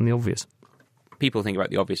apart from the obvious? People think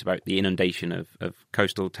about the obvious, about the inundation of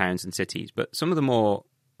coastal towns and cities, but some of the more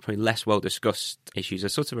probably less well-discussed issues are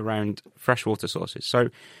sort of around freshwater sources. So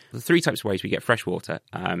the three types of ways we get freshwater.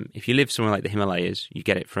 If you live somewhere like the Himalayas, you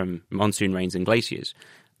get it from monsoon rains and glaciers.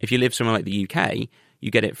 If you live somewhere like the UK, you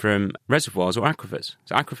get it from reservoirs or aquifers.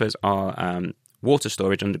 So aquifers are water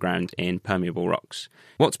storage underground in permeable rocks.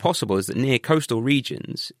 What's possible is that near coastal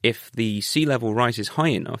regions, if the sea level rises high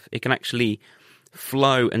enough, it can actually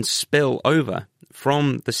flow and spill over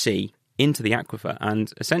from the sea into the aquifer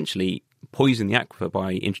and essentially poison the aquifer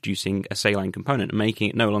by introducing a saline component and making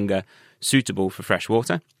it no longer suitable for fresh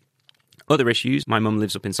water. Other issues, my mum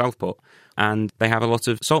lives up in Southport and they have a lot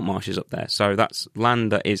of salt marshes up there. So that's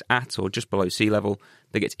land that is at or just below sea level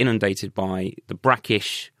that gets inundated by the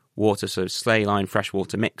brackish water, so saline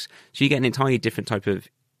freshwater mix. So you get an entirely different type of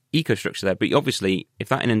ecostructure there. But obviously, if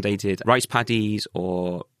that inundated rice paddies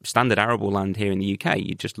or standard arable land here in the UK,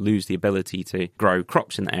 you just lose the ability to grow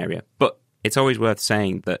crops in that area. But it's always worth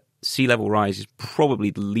saying that sea level rise is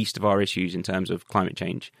probably the least of our issues in terms of climate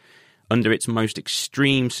change. Under its most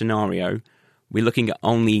extreme scenario, we're looking at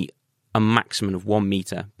only a maximum of 1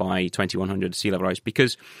 metre by 2100 sea level rise,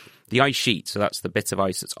 because the ice sheet, so that's the bit of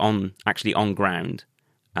ice that's actually on ground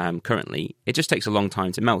currently, it just takes a long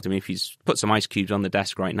time to melt. I mean, if you put some ice cubes on the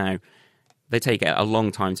desk right now, they take a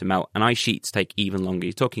long time to melt, and ice sheets take even longer.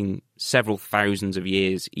 You're talking several thousands of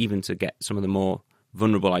years even to get some of the more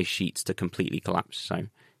vulnerable ice sheets to completely collapse. So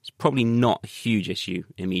it's probably not a huge issue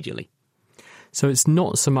immediately. So it's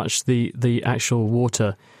not so much the actual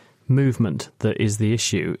water movement that is the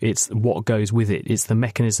issue, it's what goes with it. It's the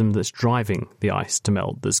mechanism that's driving the ice to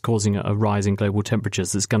melt that's causing a rise in global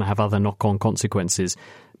temperatures that's going to have other knock-on consequences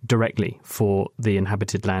directly for the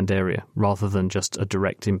inhabited land area rather than just a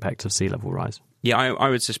direct impact of sea level rise. Yeah, I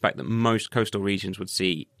would suspect that most coastal regions would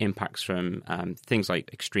see impacts from things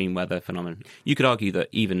like extreme weather phenomenon. You could argue that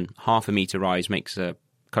even half a metre rise makes a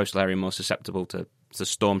coastal area more susceptible to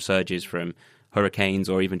storm surges from hurricanes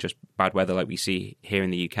or even just bad weather like we see here in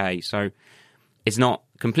the UK. So it's not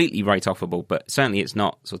completely write-offable, but certainly it's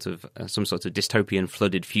not sort of some sort of dystopian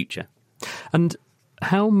flooded future. And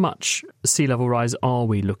how much sea level rise are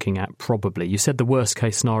we looking at probably? You said the worst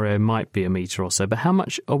case scenario might be a metre or so, but how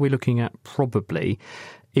much are we looking at probably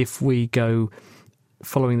if we go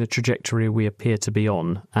following the trajectory we appear to be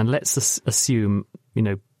on? And let's assume,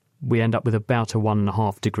 we end up with about a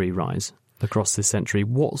 1.5 degree rise across this century.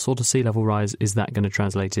 What sort of sea level rise is that going to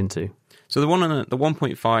translate into? So the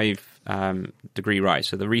 1.5 degree rise,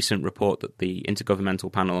 so the recent report that the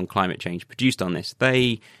Intergovernmental Panel on Climate Change produced on this,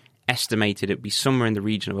 they estimated it would be somewhere in the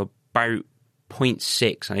region of about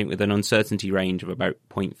 0.6, I think, with an uncertainty range of about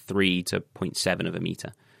 0.3 to 0.7 of a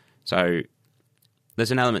metre. So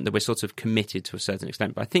there's an element that we're sort of committed to a certain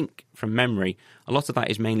extent, but I think from memory, a lot of that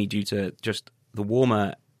is mainly due to just the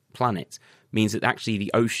warmer planet means that actually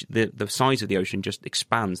the ocean, the size of the ocean just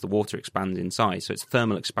expands, the water expands in size, so it's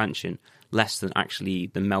thermal expansion less than actually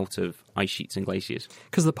the melt of ice sheets and glaciers.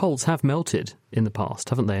 Because the poles have melted in the past,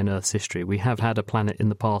 haven't they, in Earth's history? We have had a planet in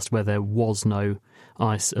the past where there was no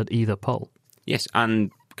ice at either pole. Yes,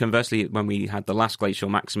 and conversely, when we had the last glacial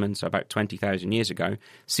maximum, so about 20,000 years ago,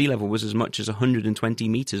 sea level was as much as 120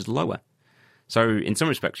 metres lower. So in some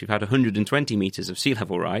respects, we've had 120 metres of sea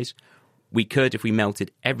level rise. We could, if we melted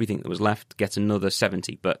everything that was left, get another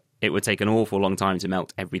 70, but it would take an awful long time to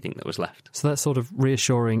melt everything that was left. So that's sort of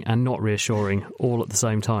reassuring and not reassuring all at the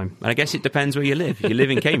same time. And I guess it depends where you live. If you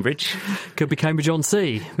live in Cambridge... Could be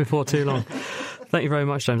Cambridge-on-Sea before too long. Thank you very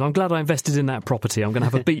much, James. I'm glad I invested in that property. I'm going to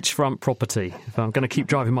have a beachfront property. I'm going to keep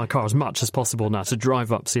driving my car as much as possible now to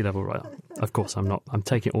drive up sea level rise. Of course, I'm not. I'm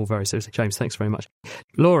taking it all very seriously. James, thanks very much.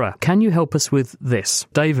 Laura, can you help us with this?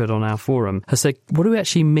 David on our forum has said, what do we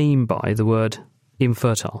actually mean by the word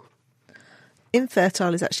infertile?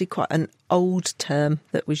 Infertile is actually quite an old term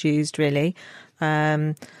that was used, really.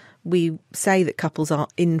 We say that couples are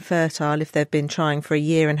infertile if they've been trying for a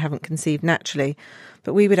year and haven't conceived naturally.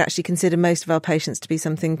 But we would actually consider most of our patients to be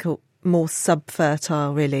something called more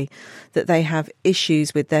subfertile, really, that they have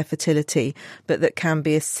issues with their fertility, but that can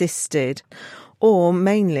be assisted. Or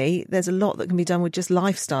mainly, there's a lot that can be done with just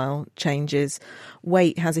lifestyle changes.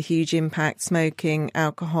 Weight has a huge impact, smoking,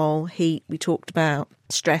 alcohol, heat, we talked about,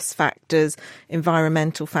 stress factors,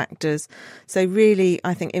 environmental factors. So really,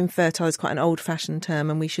 I think infertile is quite an old-fashioned term,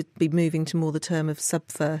 and we should be moving to more the term of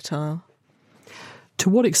subfertile. To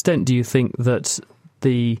what extent do you think that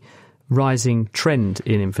the rising trend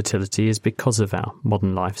in infertility is because of our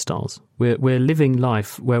modern lifestyles? We're living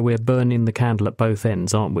life where we're burning the candle at both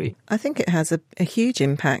ends, aren't we? I think it has a huge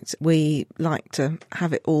impact. We like to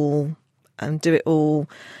have it all and do it all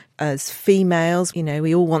as females. You know,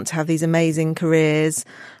 we all want to have these amazing careers,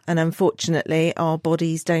 and unfortunately our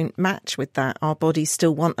bodies don't match with that. Our bodies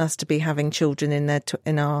still want us to be having children in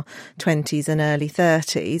our 20s and early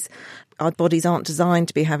 30s. Our bodies aren't designed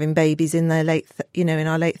to be having babies in their in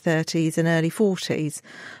our late 30s and early 40s.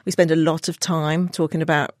 We spend a lot of time talking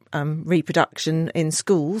about reproduction in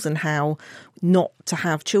schools and how not to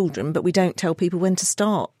have children, but we don't tell people when to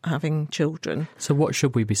start having children. So what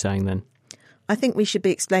should we be saying then? I think we should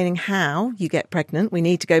be explaining how you get pregnant. We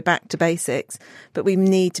need to go back to basics, but we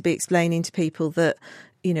need to be explaining to people that,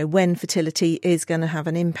 you know, when fertility is going to have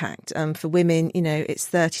an impact. For women, you know, it's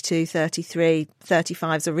 32, 33,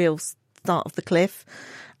 35 is a real start of the cliff.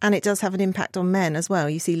 And it does have an impact on men as well.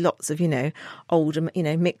 You see lots of, you know, older, you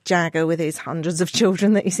know, Mick Jagger with his hundreds of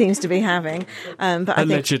children that he seems to be having. But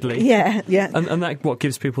allegedly. I think, yeah. And that what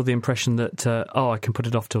gives people the impression that, I can put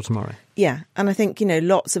it off till tomorrow. Yeah. And I think, you know,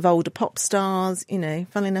 lots of older pop stars, you know,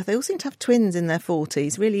 funnily enough, they all seem to have twins in their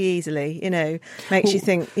 40s really easily, you know, makes you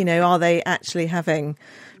think, you know, are they actually having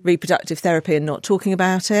reproductive therapy and not talking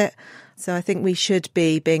about it? So I think we should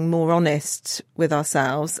be being more honest with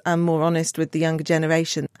ourselves and more honest with the younger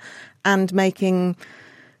generation, and making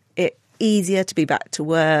it easier to be back to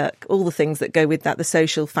work, all the things that go with that, the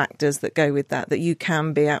social factors that go with that you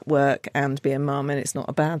can be at work and be a mum, and it's not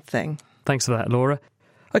a bad thing. Thanks for that, Laura.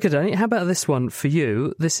 OK, Danny, how about this one for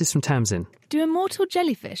you? This is from Tamsin. Do immortal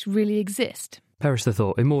jellyfish really exist? Perish the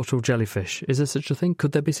thought. Immortal jellyfish. Is there such a thing?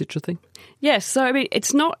 Could there be such a thing? Yes, so I mean,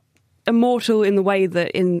 it's not immortal in the way that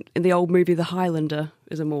in the old movie The Highlander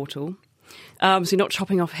is immortal. So you're not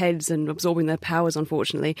chopping off heads and absorbing their powers,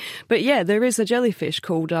 unfortunately. But yeah, there is a jellyfish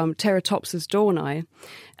called Teratopsis dorni,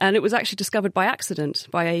 and it was actually discovered by accident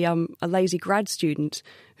by a lazy grad student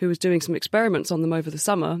who was doing some experiments on them over the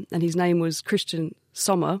summer, and his name was Christian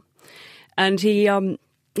Sommer. And he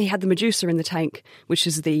had the Medusa in the tank, which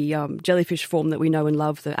is the jellyfish form that we know and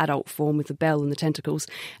love, the adult form with the bell and the tentacles.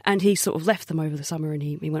 And he sort of left them over the summer, and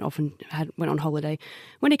he went off and went on holiday.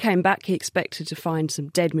 When he came back, he expected to find some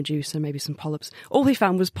dead Medusa, maybe some polyps. All he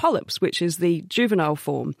found was polyps, which is the juvenile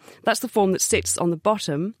form. That's the form that sits on the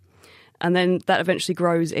bottom, and then that eventually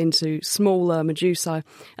grows into smaller Medusa,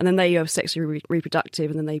 and then they are sexually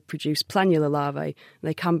reproductive, and then they produce planular larvae, and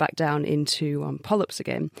they come back down into polyps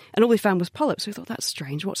again. And all they found was polyps. So we thought, that's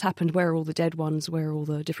strange. What's happened? Where are all the dead ones? Where are all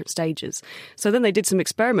the different stages? So then they did some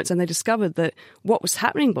experiments, and they discovered that what was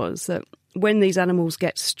happening was that when these animals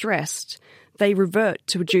get stressed, they revert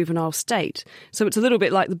to a juvenile state. So it's a little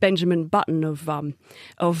bit like the Benjamin Button of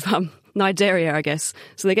Nigeria, I guess.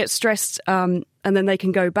 So they get stressed, and then they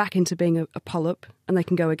can go back into being a polyp, and they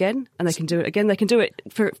can go again, and they can do it again. They can do it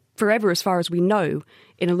for forever, as far as we know,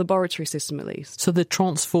 in a laboratory system at least. So they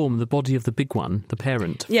transform the body of the big one, the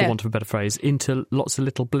parent, for want of a better phrase, into lots of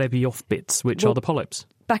little blebby off bits, which are the polyps.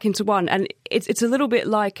 Back into one, and it's a little bit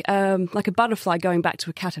like a butterfly going back to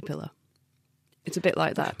a caterpillar. It's a bit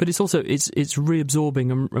like that. But it's also, it's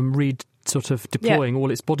reabsorbing and sort of deploying all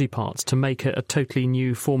its body parts to make it a totally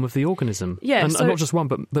new form of the organism. Yeah, and not just one,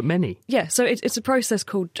 but many. Yeah, so it's a process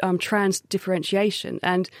called transdifferentiation,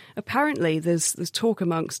 and apparently there's talk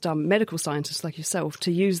amongst medical scientists like yourself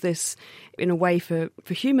to use this in a way for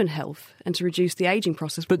human health and to reduce the ageing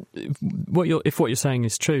process. But if what you're saying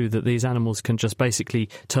is true, that these animals can just basically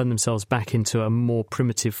turn themselves back into a more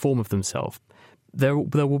primitive form of themselves, there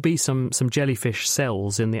will be some jellyfish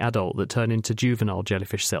cells in the adult that turn into juvenile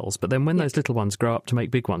jellyfish cells. But then when those little ones grow up to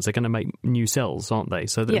make big ones, they're going to make new cells, aren't they?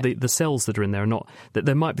 So the cells that are in there are not... that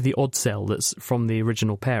there might be the odd cell that's from the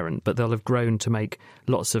original parent, but they'll have grown to make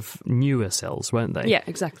lots of newer cells, won't they? Yeah,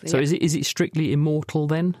 exactly. So is it strictly immortal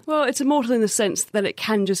then? Well, it's immortal in the sense that it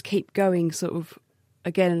can just keep going sort of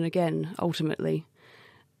again and again, ultimately.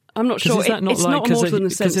 I'm not sure. Is that not it's like, not immortal in the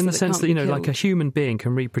sense that, you know, like a killed. human being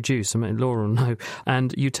can reproduce, I mean, Laura will know,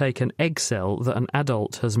 and you take an egg cell that an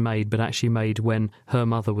adult has made, but actually made when her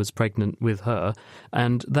mother was pregnant with her,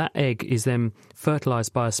 and that egg is then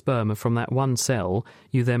fertilised by a sperm, and from that one cell,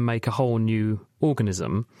 you then make a whole new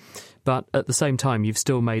organism, but at the same time, you've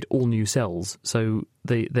still made all new cells, so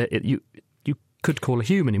you could call a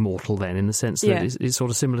human immortal then, in the sense that it's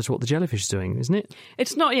sort of similar to what the jellyfish is doing, isn't it?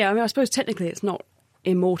 It's not, I mean, I suppose technically it's not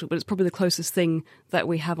immortal, but it's probably the closest thing that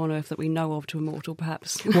we have on Earth that we know of to immortal,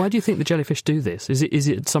 perhaps. Why do you think the jellyfish do this? Is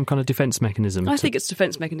it some kind of defence mechanism? I think it's a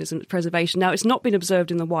defence mechanism, it's preservation. Now, it's not been observed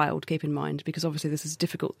in the wild, keep in mind, because obviously this is a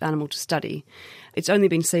difficult animal to study. It's only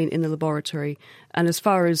been seen in the laboratory, and as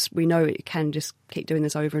far as we know, it can just keep doing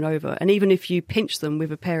this over and over. And even if you pinch them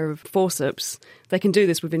with a pair of forceps, they can do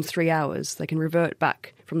this within 3 hours. They can revert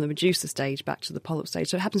back from the Medusa stage back to the polyp stage,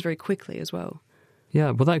 so it happens very quickly as well.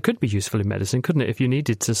 Yeah, well, that could be useful in medicine, couldn't it? If you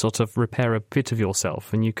needed to sort of repair a bit of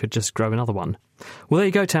yourself and you could just grow another one. Well, there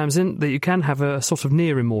you go, Tamsin, that you can have a sort of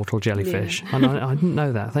near-immortal jellyfish. Yeah. And I didn't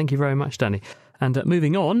know that. Thank you very much, Danny. And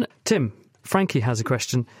moving on, Tim, Frankie has a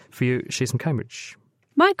question for you. She's from Cambridge.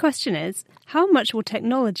 My question is, how much will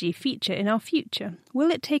technology feature in our future? Will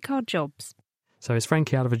it take our jobs? So is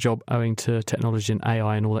Frankie out of a job owing to technology and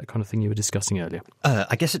AI and all that kind of thing you were discussing earlier?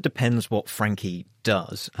 I guess it depends what Frankie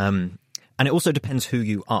does. And it also depends who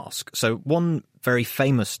you ask. So one very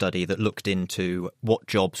famous study that looked into what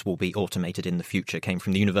jobs will be automated in the future came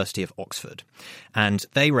from the University of Oxford. And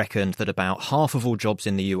they reckoned that about half of all jobs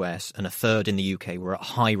in the US and a third in the UK were at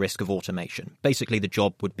high risk of automation. Basically, the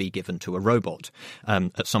job would be given to a robot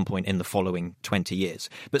at some point in the following 20 years.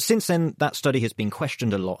 But since then, that study has been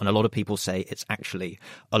questioned a lot, and a lot of people say it's actually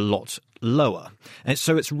a lot lower. And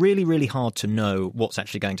so it's really, really hard to know what's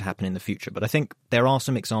actually going to happen in the future. But I think there are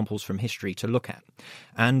some examples from history to look at.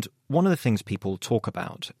 And one of the things people talk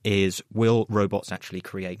about is, will robots actually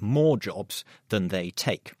create more jobs than they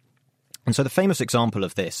take? And so the famous example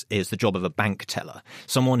of this is the job of a bank teller,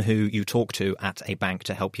 someone who you talk to at a bank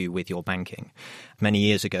to help you with your banking. Many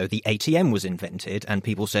years ago, the ATM was invented, and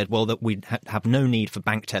people said, well, that we have no need for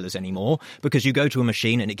bank tellers anymore because you go to a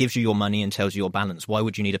machine and it gives you your money and tells you your balance. Why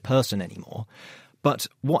would you need a person anymore? But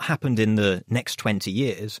what happened in the next 20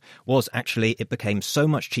 years was actually it became so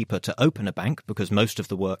much cheaper to open a bank because most of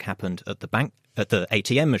the work happened at the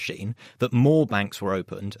ATM machine, that more banks were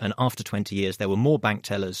opened. And after 20 years, there were more bank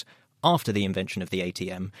tellers after the invention of the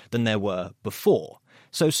ATM than there were before.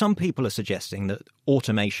 So some people are suggesting that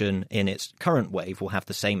automation in its current wave will have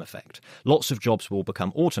the same effect. Lots of jobs will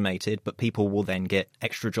become automated, but people will then get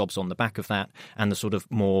extra jobs on the back of that, and the sort of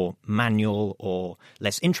more manual or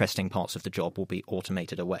less interesting parts of the job will be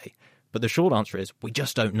automated away. But the short answer is we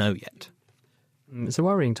just don't know yet. It's a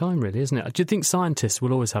worrying time, really, isn't it? Do you think scientists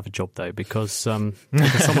will always have a job, though, because someone's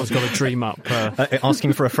got to dream up...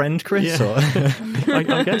 Asking for a friend, Chris? Yeah. Or?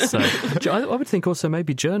 I guess so. I would think also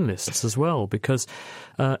maybe journalists as well, because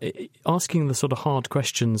asking the sort of hard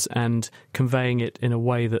questions and conveying it in a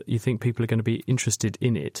way that you think people are going to be interested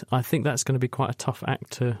in it, I think that's going to be quite a tough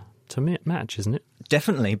act to match, isn't it?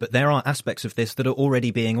 Definitely, but there are aspects of this that are already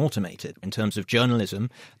being automated. In terms of journalism,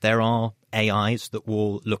 there are AIs that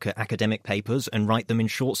will look at academic papers and write them in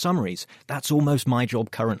short summaries. That's almost my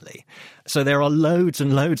job currently. So there are loads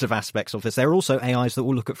and loads of aspects of this. There are also AIs that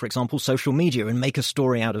will look at, for example, social media and make a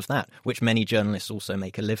story out of that, which many journalists also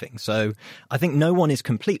make a living. So I think no one is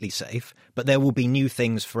completely safe, but there will be new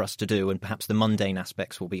things for us to do, and perhaps the mundane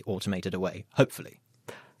aspects will be automated away, hopefully.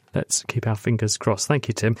 Let's keep our fingers crossed. Thank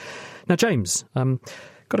you, Tim. Now, James, got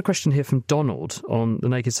a question here from Donald on the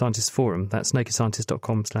Naked Scientist forum. That's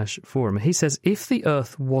nakedscientist.com/forum. He says, if the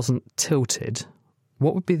Earth wasn't tilted,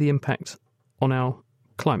 what would be the impact on our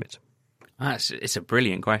climate? It's a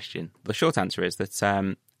brilliant question. The short answer is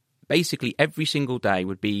that basically every single day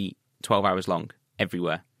would be 12 hours long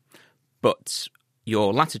everywhere. But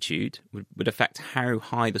your latitude would affect how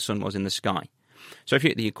high the sun was in the sky. So if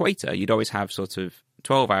you're at the equator, you'd always have sort of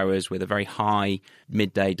 12 hours with a very high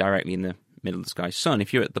midday directly in the middle of the sky sun.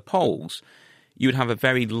 If you're at the poles, you would have a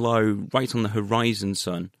very low, right on the horizon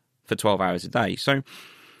sun for 12 hours a day. So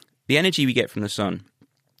the energy we get from the sun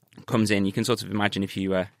comes in. You can sort of imagine if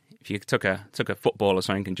you took a football or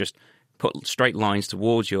something and just put straight lines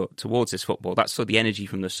towards this football, that's sort of the energy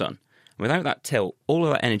from the sun. Without that tilt, all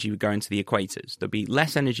of that energy would go into the equators. There'd be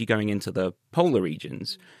less energy going into the polar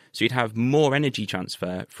regions, so you'd have more energy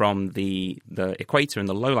transfer from the equator and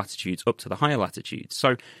the low latitudes up to the higher latitudes.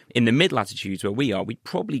 So in the mid-latitudes where we are, we'd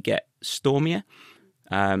probably get stormier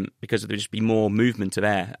because there'd just be more movement of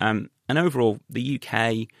air. And overall, the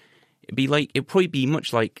UK, it'd probably be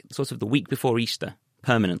much like sort of the week before Easter,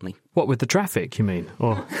 permanently. What, with the traffic, you mean?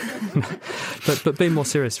 Or but being more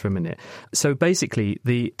serious for a minute. So basically,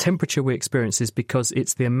 the temperature we experience is because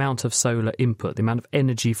it's the amount of solar input, the amount of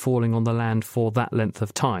energy falling on the land for that length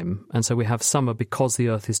of time. And so we have summer because the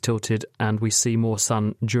Earth is tilted and we see more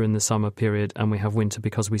sun during the summer period, and we have winter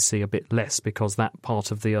because we see a bit less because that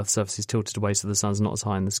part of the Earth's surface is tilted away so the sun's not as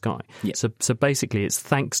high in the sky. Yeah. So basically, it's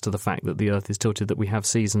thanks to the fact that the Earth is tilted that we have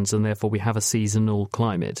seasons, and therefore we have a seasonal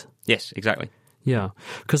climate. Yes, exactly. Yeah,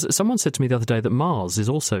 because someone said to me the other day that Mars is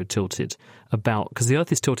also tilted about, because the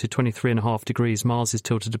Earth is tilted 23.5 degrees, Mars is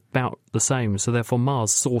tilted about the same, so therefore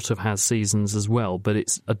Mars sort of has seasons as well, but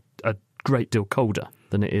it's a great deal colder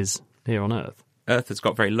than it is here on Earth. Earth has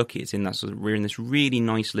got very lucky. It's in that sort of, we're in this really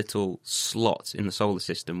nice little slot in the solar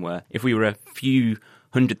system where if we were a few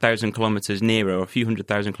 100,000 kilometres nearer or a few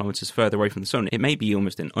 100,000 kilometres further away from the sun, it may be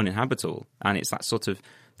almost uninhabitable. And it's that sort of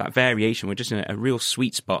that variation. We're just in a real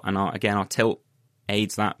sweet spot, and our tilt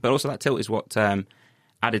aids that, but also that tilt is what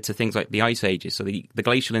added to things like the ice ages. So the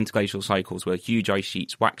glacial interglacial cycles where huge ice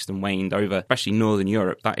sheets waxed and waned over, especially northern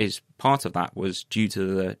Europe. That is part of that was due to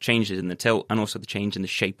the changes in the tilt and also the change in the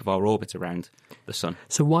shape of our orbit around the sun.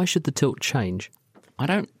 So why should the tilt change? I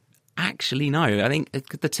don't actually know. I think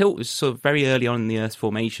the tilt was sort of very early on in the Earth's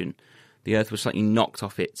formation. The Earth was slightly knocked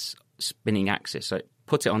off its spinning axis, so it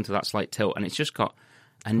put it onto that slight tilt, and it's just got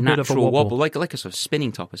a natural wobble, like a sort of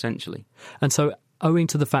spinning top, essentially. And so, owing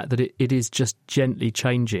to the fact that it is just gently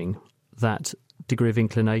changing that degree of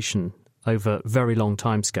inclination over very long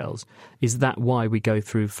timescales, is that why we go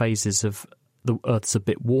through phases of the Earth's a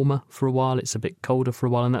bit warmer for a while, it's a bit colder for a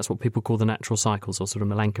while, and that's what people call the natural cycles, or sort of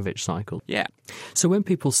Milankovitch cycle? Yeah. So when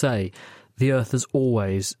people say the Earth has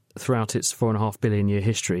always, throughout its 4.5 billion year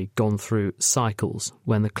history, gone through cycles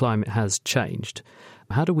when the climate has changed,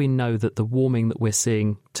 how do we know that the warming that we're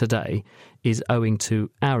seeing today is owing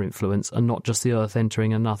to our influence and not just the Earth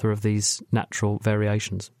entering another of these natural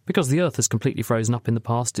variations? Because the Earth has completely frozen up in the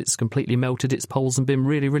past, it's completely melted its poles and been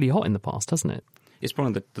really, really hot in the past, hasn't it? It's one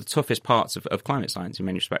of the toughest parts of climate science in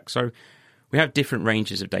many respects. So we have different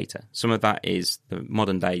ranges of data. Some of that is the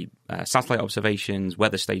modern day satellite observations,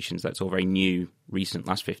 weather stations. That's all very new, recent,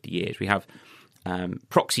 last 50 years. We have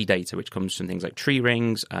proxy data, which comes from things like tree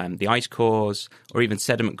rings, the ice cores, or even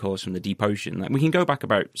sediment cores from the deep ocean. Like, we can go back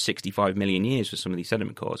about 65 million years for some of these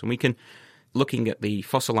sediment cores, and we can, looking at the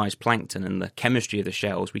fossilized plankton and the chemistry of the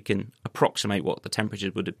shells, we can approximate what the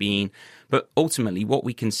temperatures would have been. But ultimately, what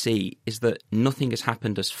we can see is that nothing has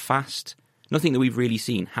happened as fast. Nothing that we've really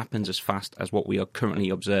seen happens as fast as what we are currently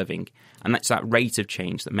observing. And that's that rate of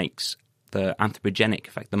change that makes the anthropogenic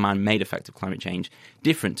effect, the man-made effect of climate change,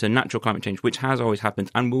 different to natural climate change, which has always happened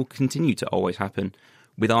and will continue to always happen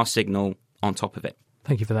with our signal on top of it.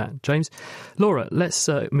 Thank you for that, James. Laura, let's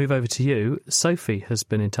move over to you. Sophie has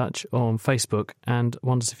been in touch on Facebook and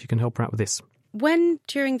wonders if you can help her out with this. When,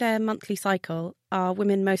 during their monthly cycle, are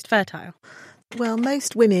women most fertile? Well,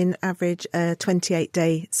 most women average a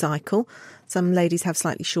 28-day cycle. Some ladies have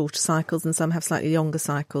slightly shorter cycles and some have slightly longer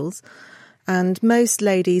cycles. And most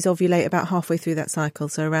ladies ovulate about halfway through that cycle,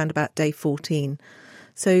 so around about day 14.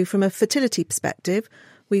 So from a fertility perspective,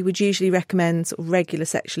 we would usually recommend sort of regular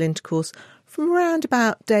sexual intercourse from around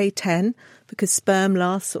about day 10, because sperm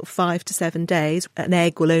lasts sort of 5 to 7 days. An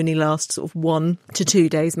egg will only last sort of 1 to 2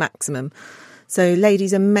 days maximum. So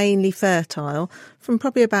ladies are mainly fertile from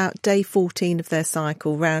probably about day 14 of their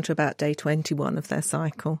cycle round to about day 21 of their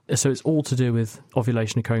cycle. So it's all to do with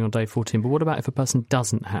ovulation occurring on day 14. But what about if a person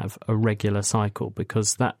doesn't have a regular cycle?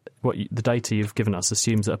 Because the data you've given us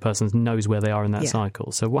assumes that a person knows where they are in that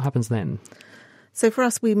cycle. So what happens then? So for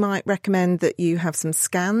us, we might recommend that you have some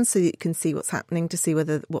scans so you can see what's happening, to see what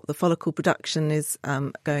the follicle production is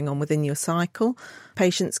going on within your cycle.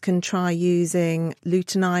 Patients can try using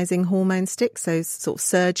luteinizing hormone sticks, those sort of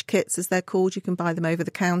surge kits as they're called. You can buy them over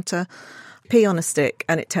the counter. Pee on a stick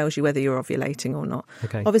and it tells you whether you're ovulating or not.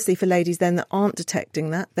 Okay. Obviously, for ladies then that aren't detecting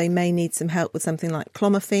that, they may need some help with something like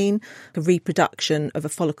clomiphene, a reproduction of a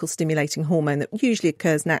follicle-stimulating hormone that usually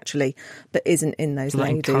occurs naturally but isn't in those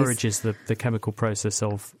ladies. That encourages the chemical process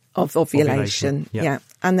of ovulation. Yeah. Yeah.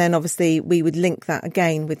 And then obviously we would link that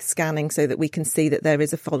again with scanning so that we can see that there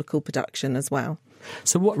is a follicle production as well.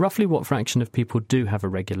 So roughly what fraction of people do have a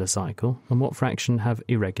regular cycle and what fraction have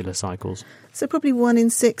irregular cycles? So probably 1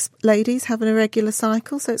 in 6 ladies have an irregular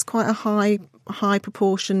cycle, so it's quite a high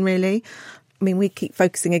proportion really. I mean, we keep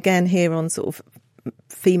focusing again here on sort of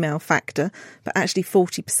female factor, but actually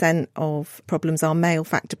 40% of problems are male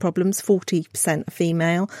factor problems, 40% are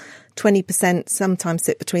female, 20% sometimes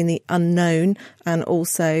sit between the unknown and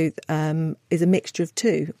also is a mixture of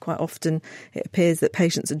two. Quite often it appears that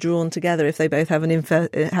patients are drawn together if they both have an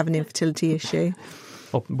infertility issue.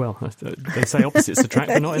 Well, they say opposites attract,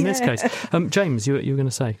 but not in this case. James, you were going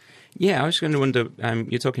to say? Yeah, I was going to wonder,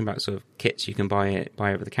 you're talking about sort of kits you can buy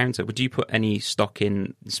over the counter. Would you put any stock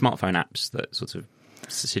in smartphone apps that sort of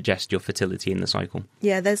suggest your fertility in the cycle?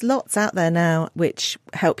 Yeah, there's lots out there now which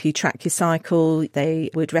help you track your cycle. They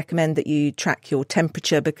would recommend that you track your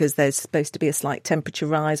temperature because there's supposed to be a slight temperature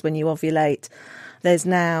rise when you ovulate. There's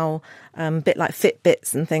now a bit like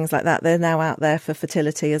Fitbits and things like that. They're now out there for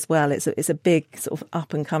fertility as well. It's a big sort of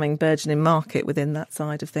up-and-coming burgeoning market within that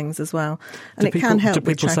side of things as well. And can help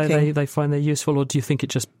with tracking. Do people say they find they're useful, or do you think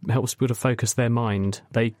it just helps people to focus their mind?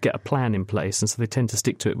 They get a plan in place and so they tend to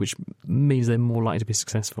stick to it, which means they're more likely to be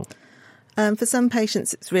successful. For some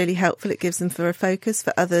patients, it's really helpful. It gives them a focus.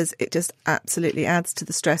 For others, it just absolutely adds to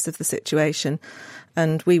the stress of the situation.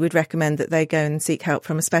 And we would recommend that they go and seek help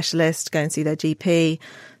from a specialist, go and see their GP,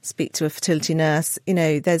 speak to a fertility nurse. You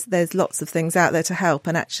know, there's lots of things out there to help.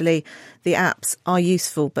 And actually, the apps are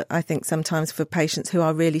useful. But I think sometimes for patients who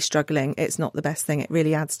are really struggling, it's not the best thing. It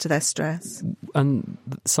really adds to their stress. And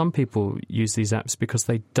some people use these apps because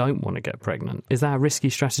they don't want to get pregnant. Is that a risky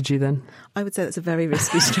strategy then? I would say that's a very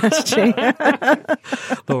risky strategy.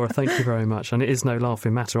 Laura, thank you very much. And it is no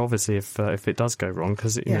laughing matter, obviously, if it does go wrong,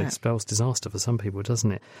 because it spells disaster for some people,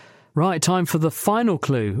 doesn't it? Right, time for the final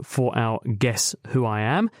clue for our Guess Who I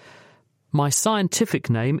Am. My scientific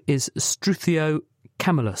name is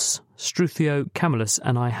Struthiocamelus. Struthiocamelus,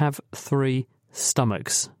 and I have 3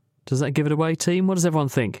 stomachs. Does that give it away, team? What does everyone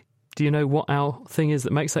think? Do you know what our thing is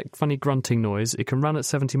that makes that funny grunting noise? It can run at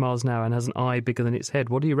 70 miles an hour and has an eye bigger than its head.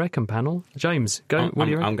 What do you reckon, panel? James, go. What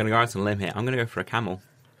do you reckon? I'm going to go out on a limb here. I'm going to go for a camel.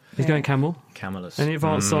 He's going camel? Camelus. Any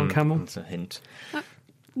advance on camel? That's a hint.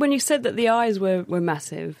 When you said that the eyes were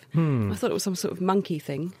massive, I thought it was some sort of monkey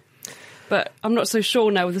thing. But I'm not so sure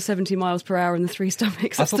now with the 70 miles per hour and the 3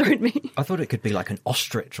 stomachs. That's thrown me. I thought it could be like an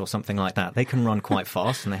ostrich or something like that. They can run quite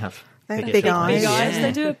fast and they have big eyes. Big eyes.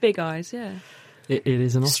 They do have big eyes, yeah. It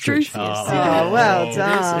is an ostrich. Oh, well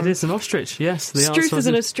done. It is an ostrich, yes. Struth is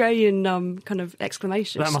an Australian kind of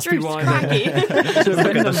exclamation. That must Struth, be why.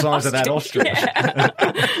 Look at the size of that ostrich. Yeah.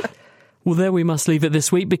 Well, there we must leave it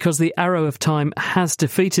this week because the arrow of time has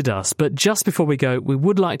defeated us. But just before we go, we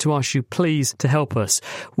would like to ask you, please, to help us.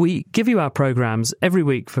 We give you our programmes every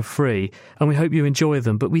week for free, and we hope you enjoy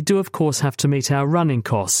them. But we do, of course, have to meet our running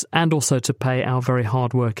costs and also to pay our very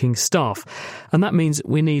hard-working staff. And that means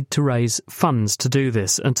we need to raise funds to do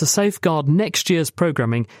this. And to safeguard next year's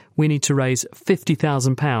programming, we need to raise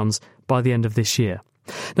 £50,000 by the end of this year.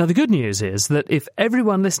 Now, the good news is that if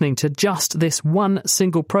everyone listening to just this one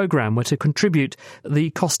single programme were to contribute the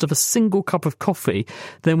cost of a single cup of coffee,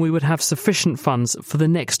 then we would have sufficient funds for the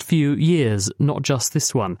next few years, not just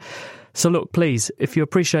this one. So look, please, if you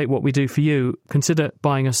appreciate what we do for you, consider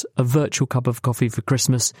buying us a virtual cup of coffee for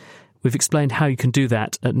Christmas. We've explained how you can do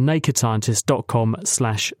that at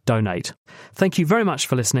nakedscientist.com/donate. Thank you very much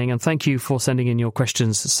for listening, and thank you for sending in your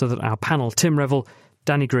questions so that our panel, Tim Revel,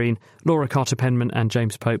 Danny Green, Laura Carter-Penman and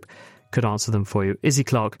James Pope could answer them for you. Izzy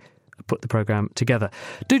Clark put the programme together.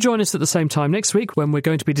 Do join us at the same time next week when we're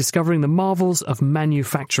going to be discovering the marvels of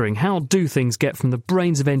manufacturing. How do things get from the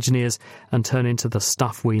brains of engineers and turn into the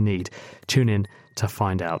stuff we need? Tune in to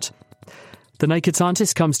find out. The Naked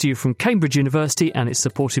Scientist comes to you from Cambridge University and it's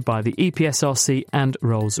supported by the EPSRC and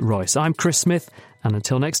Rolls-Royce. I'm Chris Smith, and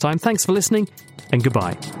until next time, thanks for listening and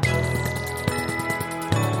goodbye.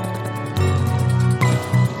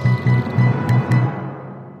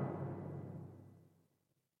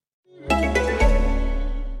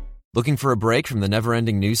 Looking for a break from the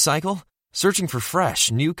never-ending news cycle? Searching for fresh,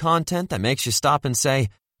 new content that makes you stop and say,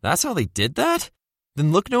 that's how they did that?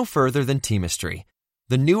 Then look no further than Teamistry,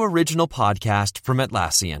 the new original podcast from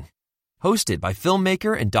Atlassian. Hosted by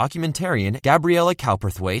filmmaker and documentarian Gabriella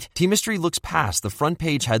Cowperthwaite, Teamistry looks past the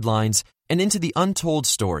front-page headlines and into the untold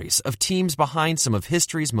stories of teams behind some of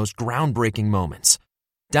history's most groundbreaking moments.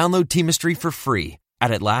 Download Teamistry for free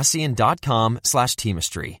at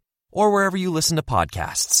Atlassian.com/Teamistry or wherever you listen to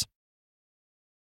podcasts.